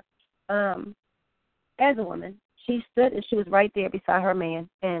about her as a woman. She stood and she was right there beside her man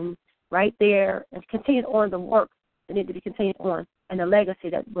and right there and continued on the work that needed to be continued on and the legacy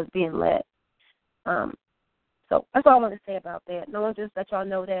that was being led. So that's all I want to say about that. No one just let y'all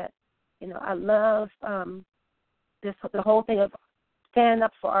know that, you know, I love the whole thing of standing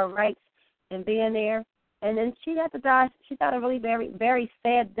up for our rights and being there. And then she had to die. She died a really very, very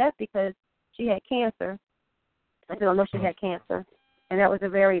sad death because she had cancer. I don't know she had cancer. And that was a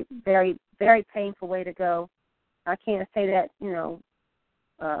very, very, very painful way to go. I can't say that, you know,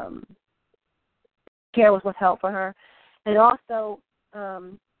 care was withheld for her. And also,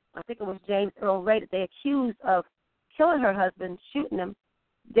 I think it was James Earl Ray that they accused of killing her husband, shooting him.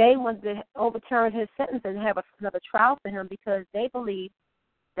 They wanted to overturn his sentence and have another trial for him because they believed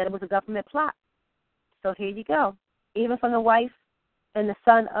that it was a government plot. So here you go. Even from the wife and the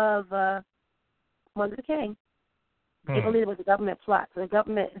son of Martin Luther King, they believed it was a government plot. So the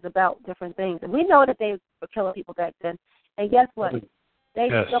government is about different things. And we know that they were killing people back then. And guess what? They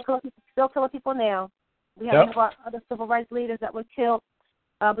still killing people now. We have some of our other civil rights leaders that were killed.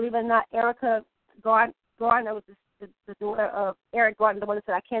 Believe it or not, Erica Gardner was the daughter of Eric Gardner, the one that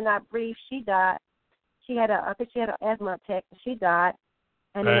said, "I cannot breathe." She died. I think she had an asthma attack. She died.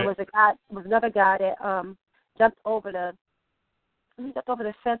 And then there was another guy that jumped over the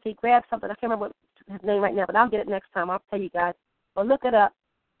fence. He grabbed something. I can't remember his name right now, but I'll get it next time. I'll tell you guys. But look it up.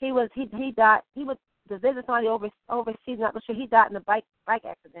 He died. He was to visit somebody overseas. Not sure. He died in a bike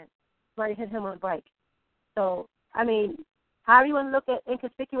accident. Somebody hit him on a bike. So I mean, however you want to look at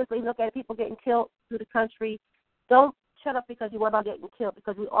inconspicuously look at people getting killed through the country, don't shut up because you worry about getting killed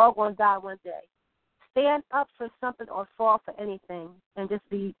because we all going to die one day. Stand up for something or fall for anything and just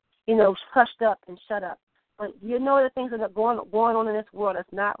be, you know, hushed up and shut up. But you know the things that are going on in this world is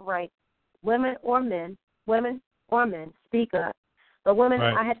not right. Women or men, speak up. But women,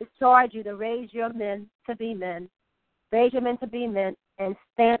 I had to charge you to raise your men to be men. Raise your men to be men and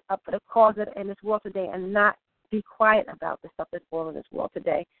stand up for the cause in this world today and not be quiet about the stuff that's going on in this world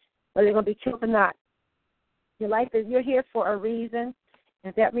today. Whether they're going to be killed or not, Your life is, you're here for a reason.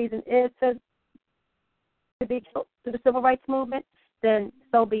 If that reason is to be to the civil rights movement, then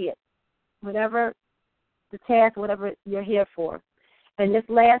so be it. Whatever the task, whatever you're here for. And this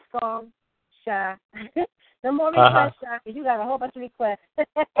last song, Shy. No more requests, Shy, because you got a whole bunch of requests.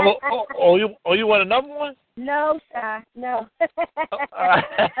 You want another one? No, Shy, no. I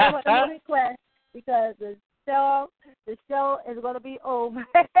want no more requests because the show is going to be over.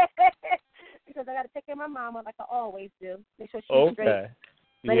 Because I got to take care of my mama like I always do. Make sure she's straight.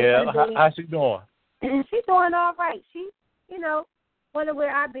 Yeah, how's she doing? She's doing all right. She, wonder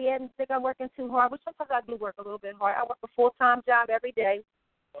where I be at and think I'm working too hard, which sometimes I do work a little bit hard. I work a full-time job every day,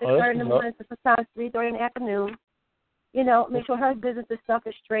 6:30 in the morning to sometimes 3:30 in the afternoon. Make sure her business and stuff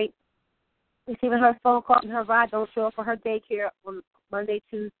is straight. Receiving her phone call and her ride don't show up for her daycare on Monday,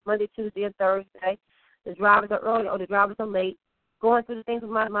 Tuesday, and Thursday. The drivers are early or the drivers are late. Going through the things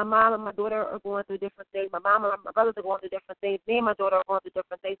with my mom and my daughter are going through different things. My mom and my brothers are going through different things. Me and my daughter are going through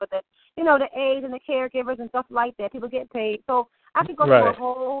different things. But the aides and the caregivers and stuff like that, people get paid. So I can go through a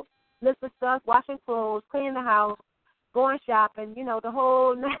whole list of stuff, washing clothes, cleaning the house, going shopping, the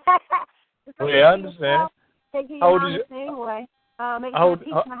whole. I understand. Taking your mom the same way. Making sure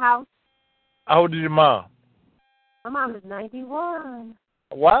peace in the house. How old is your mom? My mom is 91.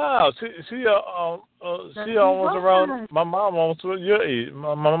 Wow, she almost around my mom, almost your age.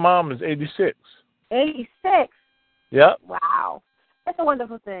 My mom is 86. 86. Yep. Wow, that's a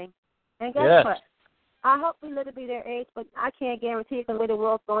wonderful thing. And guess what? I hope we live to be their age, but I can't guarantee it because the way the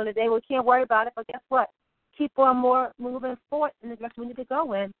world's going today. We can't worry about it. But guess what? Keep on moving forward in the direction we need to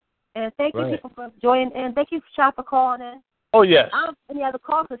go in. And thank you, people, for joining. And thank you, Shy, for calling in. Oh yes. Any other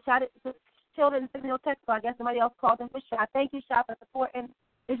calls? Children send me no text, so I guess somebody else called in for Shy. Thank you, Shy, for supporting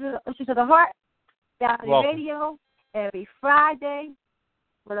Issues of the Heart. Valley Radio every Friday.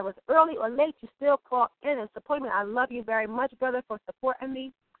 Whether it was early or late, you still call in and support me. I love you very much, brother, for supporting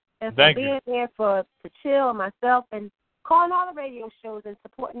me and for being there to chill and myself and calling all the radio shows and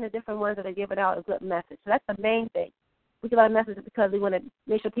supporting the different ones that are giving out a good message. So that's the main thing. We give out a message because we want to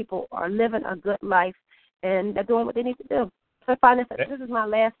make sure people are living a good life and they're doing what they need to do. So this is my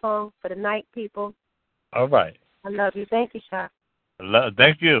last song for the night, people. All right. I love you. Thank you, Shy.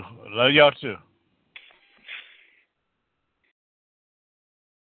 Thank you. Love y'all too.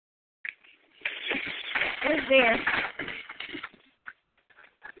 Who's there?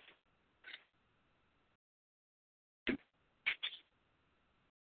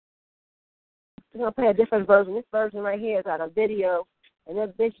 I'm going to play a different version. This version right here is out of video, and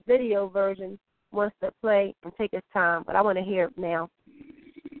this video version wants to play and take its time, but I want to hear it now.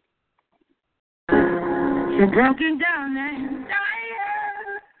 You're broken down and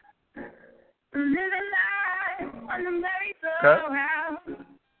tired, living life on the merry-go-round.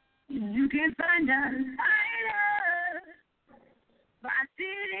 You can find a lighter, but I see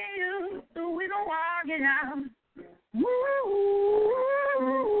it in you, so we gon' walk it out. Woo,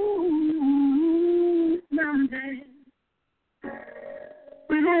 someday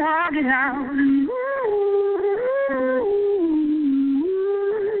we gon' walk it out.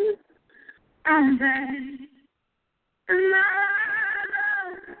 Someday. And I'd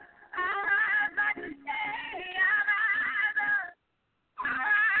like to stay,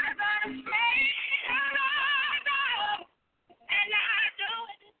 and I do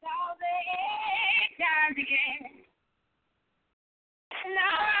it 1,000 times again. And I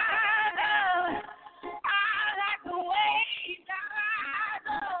like the way I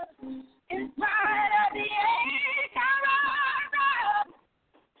love, in spite of the age I love,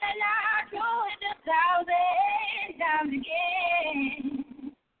 and I do it 1,000 times again.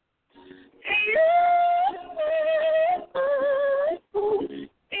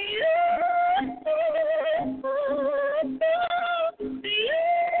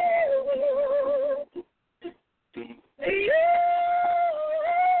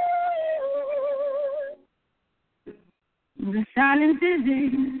 The silence is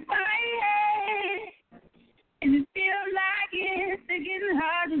in my head, and it feels like it's getting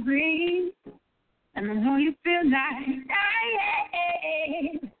hard to breathe. And I know you feel like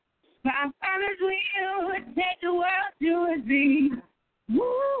dying, but I promise we would take the world to its beat. Woo,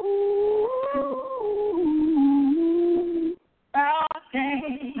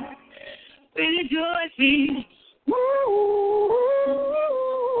 okay, really do it, feet. Woo,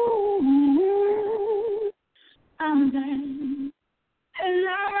 I'm done. And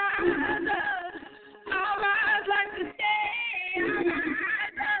I'd like to stay.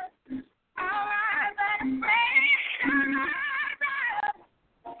 I'd like to pray.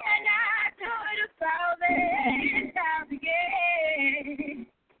 And I do it 1,000 times again.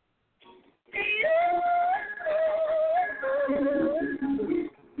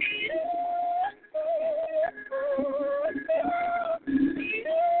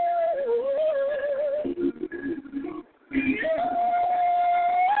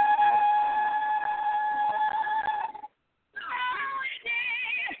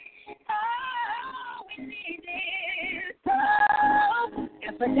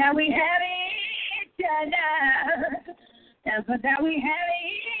 for that we have each other. That's for that we have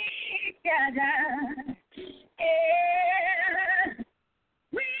each other. Yeah.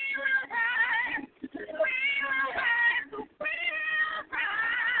 We will rise. We will rise. We will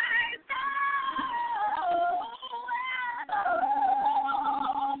rise.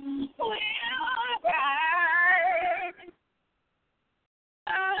 We'll rise.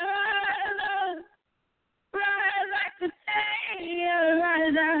 Rise like the day,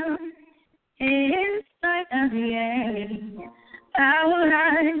 rise up inside of the air. I will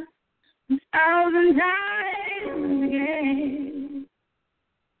rise 1,000 times again.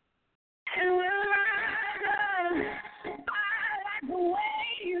 And we'll rise like the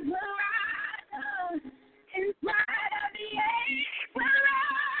waves. We'll rise inside of the air. We'll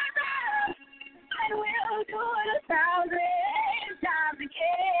rise and we'll do it 1,000 times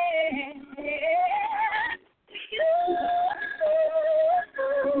again.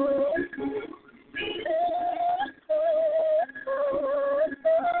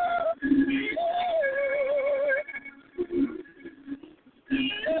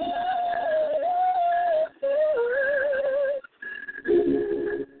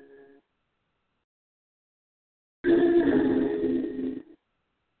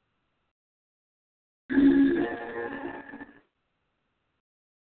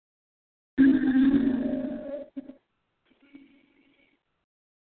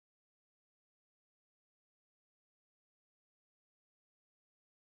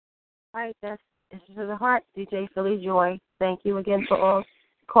 All right, this is to the heart, DJ Philly JoY. Thank you again for all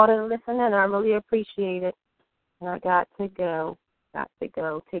calling and listening. I really appreciate it. And I got to go. Take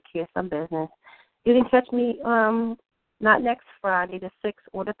care of some business. You can catch me not next Friday, the 6th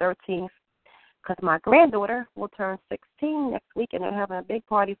or the 13th, because my granddaughter will turn 16 next week, and they're having a big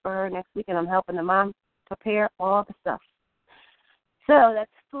party for her next week, and I'm helping the mom prepare all the stuff. So that's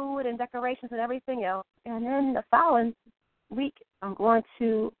food and decorations and everything else. And then the following week, I'm going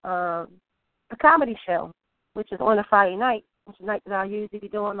to a comedy show, which is on a Friday night, which is the night that I usually be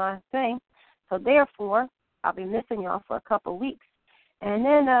doing my thing. So therefore, I'll be missing y'all for a couple of weeks. And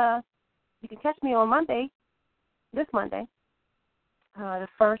then you can catch me on Monday, this Monday, the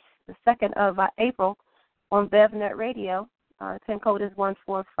 2nd of April, on BevNet Radio. The PIN code is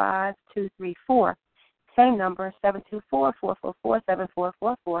 145234. Same number,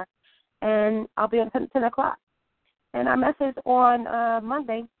 724-444-7444. And I'll be on 10 o'clock. And our message on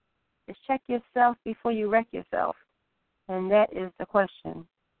Monday is check yourself before you wreck yourself. And that is the question.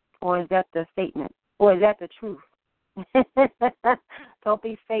 Or is that the statement? Or is that the truth? Don't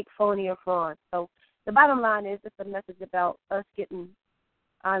be fake, phony, or fraud. So the bottom line is it's a message about us getting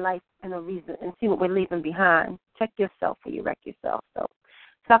our life in a reason and see what we're leaving behind. Check yourself before you wreck yourself. So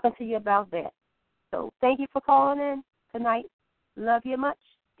talking to you about that. So thank you for calling in tonight. Love you much.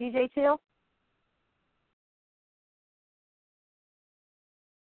 DJ Till.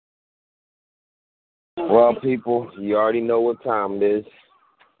 Well, people, you already know what time it is.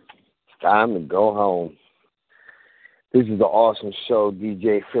 It's time to go home. This is the awesome show,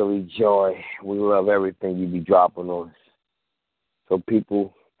 DJ Philly JoY. We love everything you be dropping on us. So,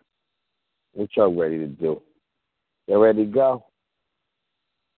 people, what y'all ready to do? Y'all ready to go?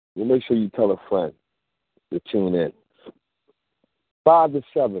 Well, make sure you tell a friend to tune in. 5 to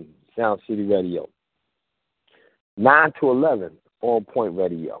 7, Sound City Radio. 9 to 11, On Point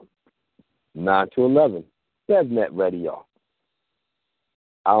Radio. 9 to 11, BevNet Radio.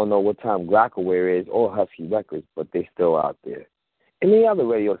 I don't know what time Glockaware is or Husky Records, but they still out there. Any other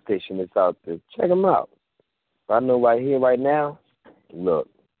radio station that's out there, check them out. But I know right here, right now, look,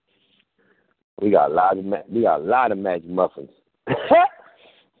 we got a lot of Magic Muffins. So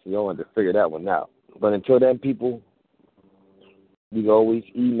you don't have to figure that one out. But until then, people, you can always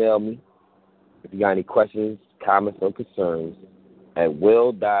email me if you got any questions, comments, or concerns at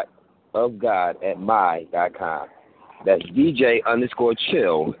will.ofgod@my.com. That's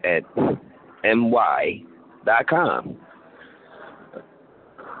DJ_chill@my.com.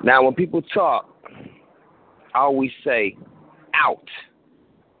 Now, when people talk, I always say out.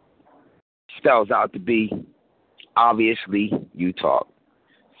 Spells out to be, obviously, you talk.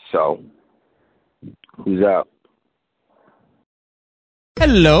 So, who's out?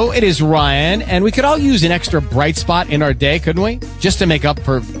 Hello, it is Ryan, and we could all use an extra bright spot in our day, couldn't we? Just to make up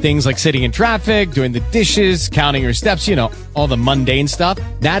for things like sitting in traffic, doing the dishes, counting your steps, you know, all the mundane stuff.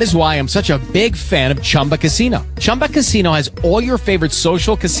 That is why I'm such a big fan of Chumba Casino. Chumba Casino has all your favorite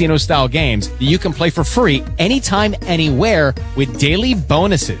social casino-style games that you can play for free anytime, anywhere with daily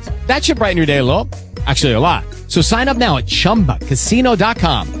bonuses. That should brighten your day a little. Actually, a lot. So sign up now at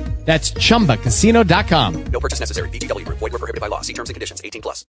ChumbaCasino.com. That's ChumbaCasino.com. No purchase necessary. VGW Group. Void where prohibited by law. See terms and conditions. 18+.